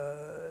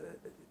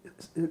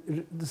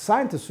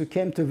scientists who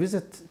came to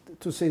visit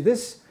to see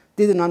this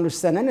didn't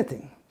understand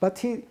anything. But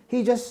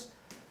he just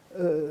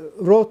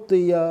wrote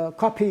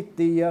copied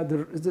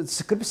the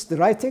scripts, the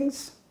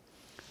writings,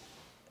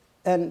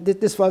 and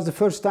this was the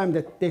first time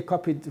that they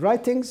copied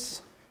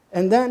writings.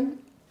 And then,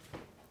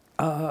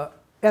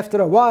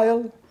 after a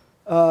while,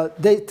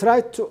 they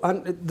tried to.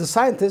 The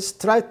scientists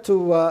tried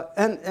to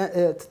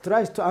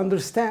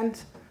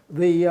understand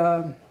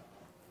the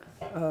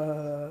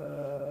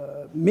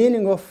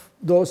meaning of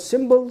those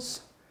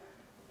symbols,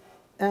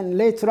 and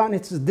later on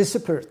it's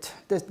disappeared.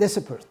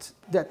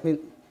 That means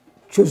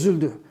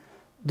çözüldü.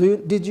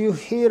 Did you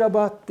hear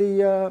about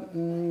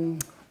the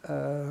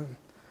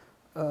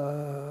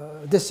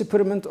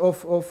disappearance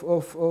of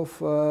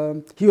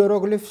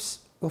hieroglyphs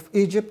of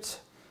Egypt?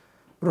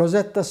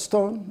 Rosetta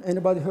Stone.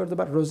 Anybody heard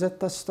about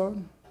Rosetta Stone?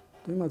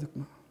 Duymadık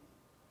mı?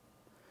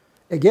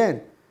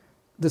 Again,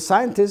 the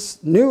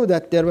scientists knew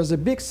that there was a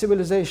big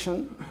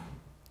civilization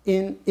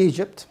in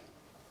Egypt,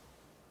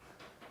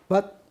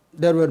 but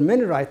there were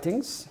many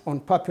writings on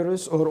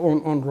papyrus or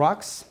on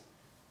rocks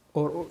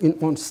or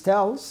on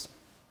steles.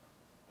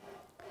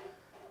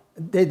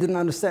 They didn't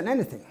understand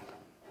anything.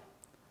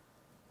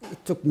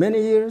 It took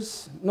many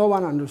years, no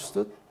one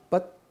understood,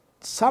 but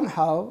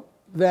somehow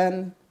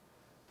when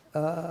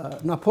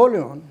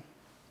Napoleon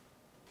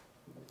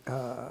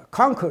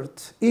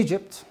conquered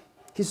Egypt,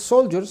 his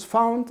soldiers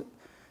found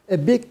a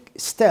big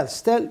stele.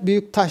 Stele,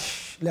 büyük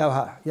taş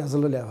levha,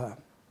 yazılı levha.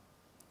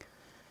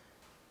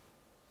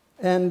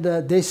 And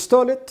they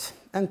stole it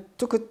and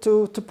took it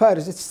to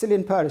Paris. It's still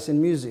in Paris,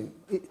 in museum.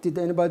 Did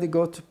anybody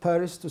go to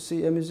Paris to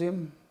see a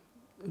museum?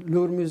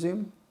 Louvre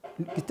Museum.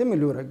 Gittin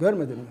mi Louvre'a?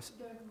 Görmedin mi?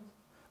 Gördüm.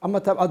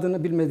 Ama tabi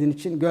adını bilmediğin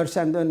için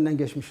görsen de önünden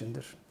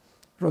geçmişindir.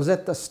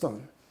 Rosetta Stone.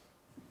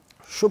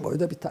 Şu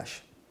boyda bir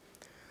taş.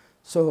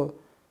 So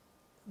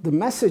the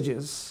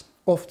messages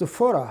of the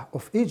Phora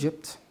of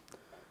Egypt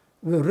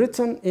were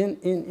written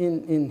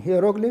in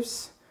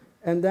hieroglyphs,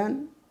 and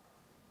then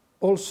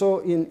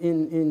also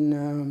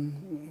in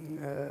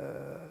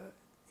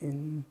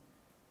in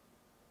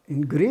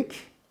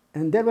Greek,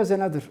 and there was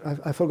another,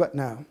 I forgot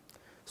now.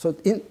 So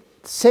in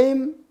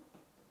same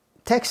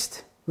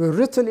text were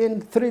written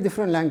in 3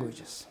 different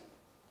languages.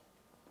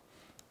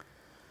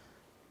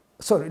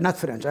 Sorry, not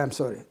French, I'm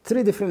sorry.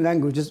 3 different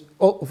languages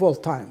of all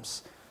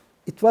times.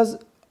 It was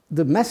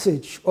the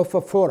message of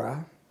a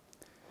fora.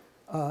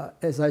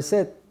 As I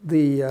said,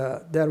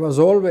 there was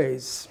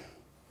always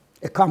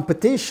a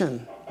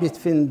competition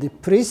between the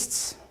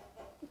priests,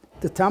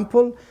 the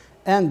temple,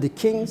 and the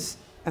kings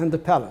and the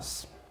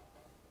palace,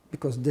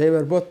 because they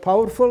were both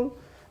powerful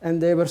and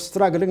they were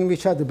struggling with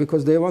each other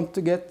because they want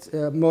to get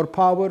more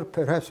power,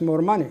 perhaps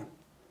more money.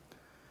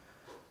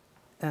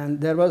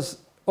 And there was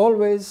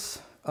always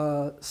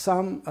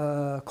some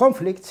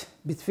conflict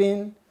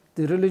between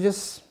the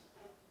religious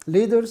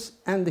leaders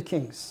and the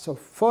kings. So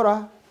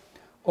fora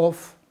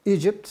of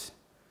Egypt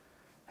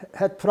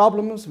had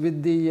problems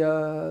with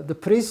the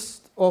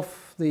priests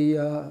of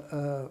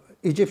the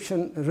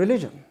Egyptian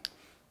religion.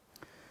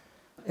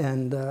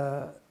 And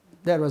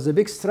there was a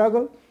big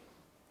struggle,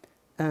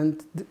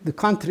 and the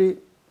country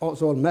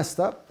was all messed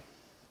up.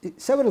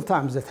 Several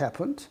times that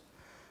happened.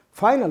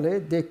 Finally,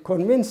 they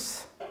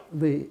convinced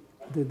the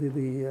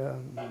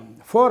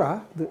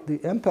fora, the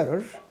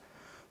emperor,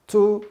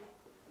 to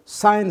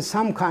sign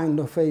some kind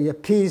of a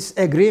peace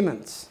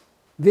agreement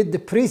with the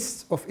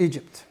priests of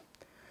Egypt.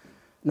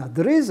 Now,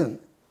 the reason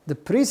the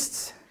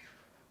priests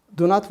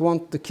do not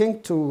want the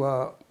king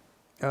to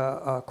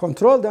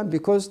control them,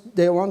 because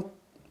they want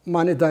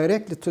money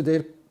directly to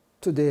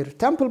their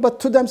temple, but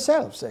to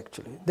themselves,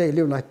 actually. They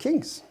live like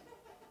kings.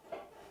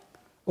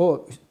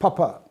 Oh,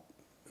 Papa,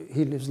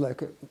 he lives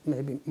like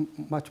maybe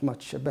much,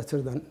 much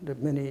better than the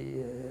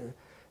many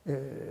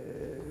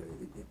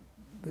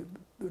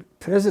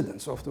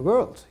presidents of the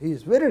world. He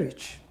is very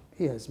rich.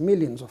 He has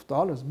millions of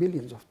dollars,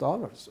 billions of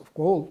dollars of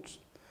gold,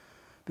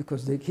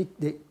 because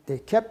they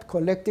kept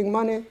collecting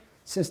money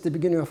since the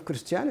beginning of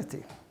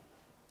Christianity.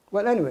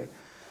 Well, anyway,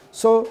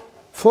 so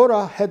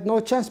fora had no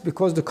chance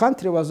because the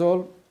country was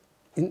all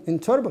in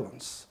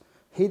turbulence.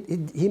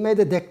 He made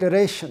a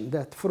declaration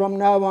that from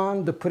now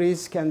on the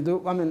priests can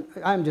do, I mean,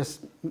 I'm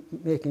just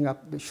making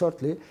up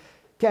shortly,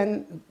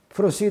 can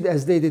proceed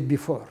as they did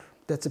before.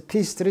 That's a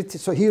peace treaty.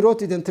 So he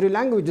wrote it in 3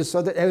 languages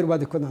so that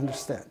everybody could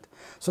understand.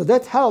 So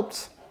that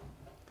helped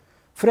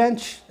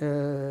French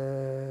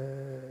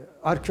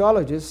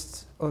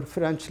archaeologists or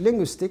French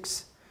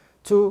linguists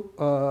to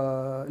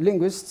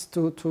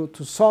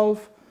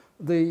solve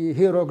the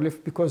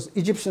hieroglyph, because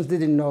Egyptians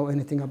didn't know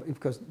anything about it,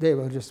 because they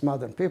were just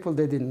modern people,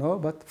 they didn't know,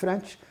 but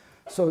French.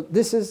 So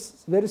this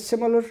is very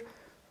similar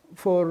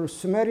for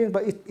Sumerian,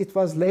 but it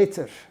was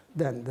later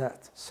than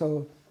that.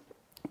 So,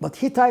 but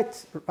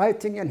Hittite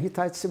writing and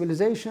Hittite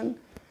civilization,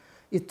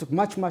 it took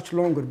much, much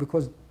longer,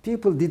 because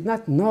people did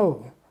not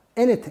know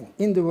anything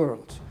in the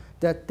world,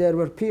 that there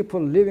were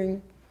people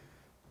living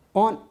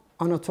on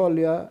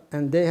Anatolia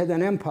and they had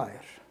an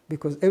empire,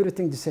 because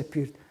everything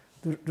disappeared.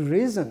 The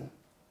reason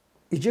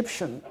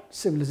Egyptian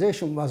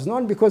civilization was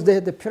known because they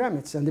had the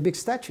pyramids and the big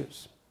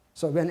statues.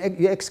 So when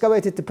you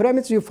excavated the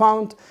pyramids, you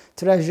found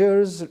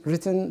treasures,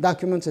 written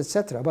documents,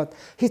 etc. But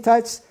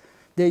Hittites,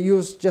 they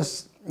used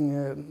just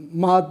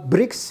mud,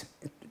 bricks,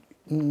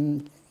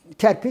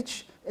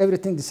 carpage,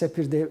 everything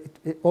disappeared there,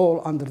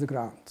 all under the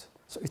ground.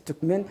 So it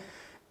took men.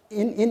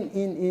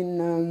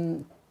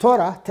 In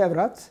Torah,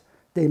 Tevrat,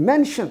 they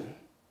mention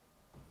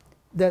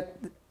that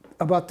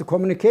about the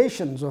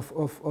communications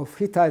of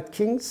Hittite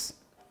kings,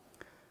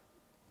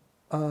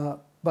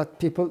 but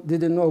people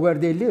didn't know where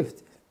they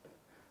lived.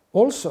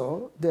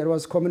 Also, there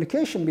was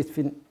communication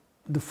between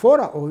the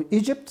fora of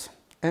Egypt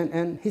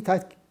and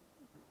Hittite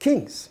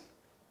kings.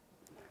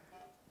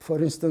 For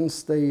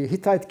instance, the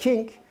Hittite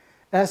king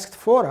asked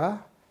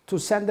fora to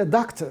send a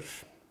doctor.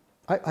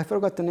 I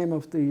forgot the name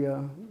of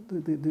the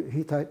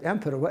Hittite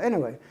emperor, but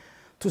anyway,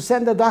 to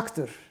send a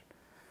doctor.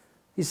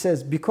 He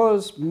says,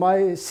 because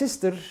my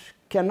sister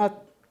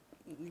cannot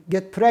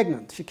get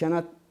pregnant, she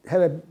cannot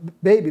have a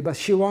baby, but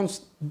she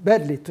wants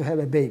badly to have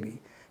a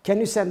baby. Can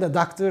you send a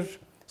doctor?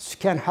 She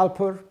can help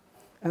her.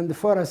 And the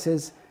fora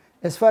says,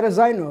 as far as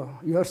I know,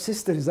 your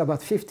sister is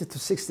about 50 to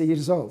 60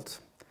 years old.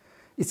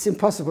 It's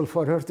impossible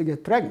for her to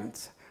get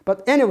pregnant.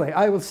 But anyway,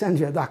 I will send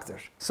you a doctor.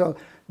 So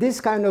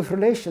these kind of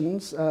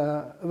relations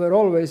were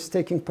always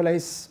taking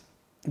place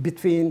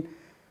between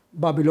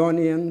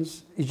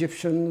Babylonians,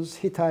 Egyptians,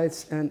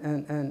 Hittites,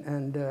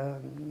 and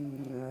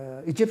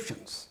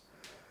Egyptians.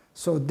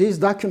 So these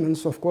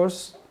documents, of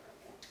course,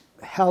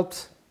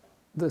 helped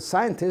the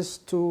scientists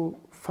to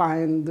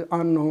find the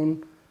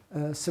unknown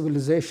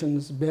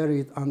civilizations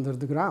buried under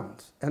the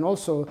ground. And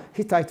also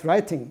Hittite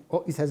writing,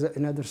 it has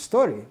another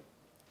story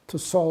to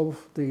solve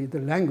the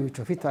language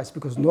of Hittites,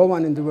 because no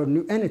one in the world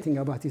knew anything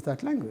about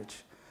Hittite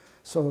language.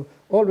 So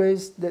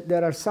always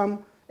there are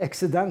some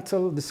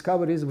accidental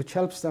discoveries which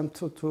helps them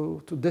to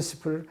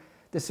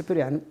decipher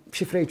yani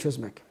şifreyi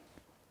çözmek.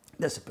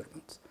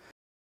 Decipherment.